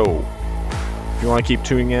fun. So if you want to keep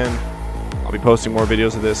tuning in, I'll be posting more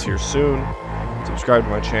videos of this here soon. Subscribe to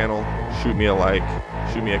my channel, shoot me a like,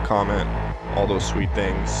 shoot me a comment, all those sweet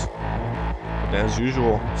things. And as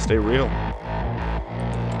usual, stay real.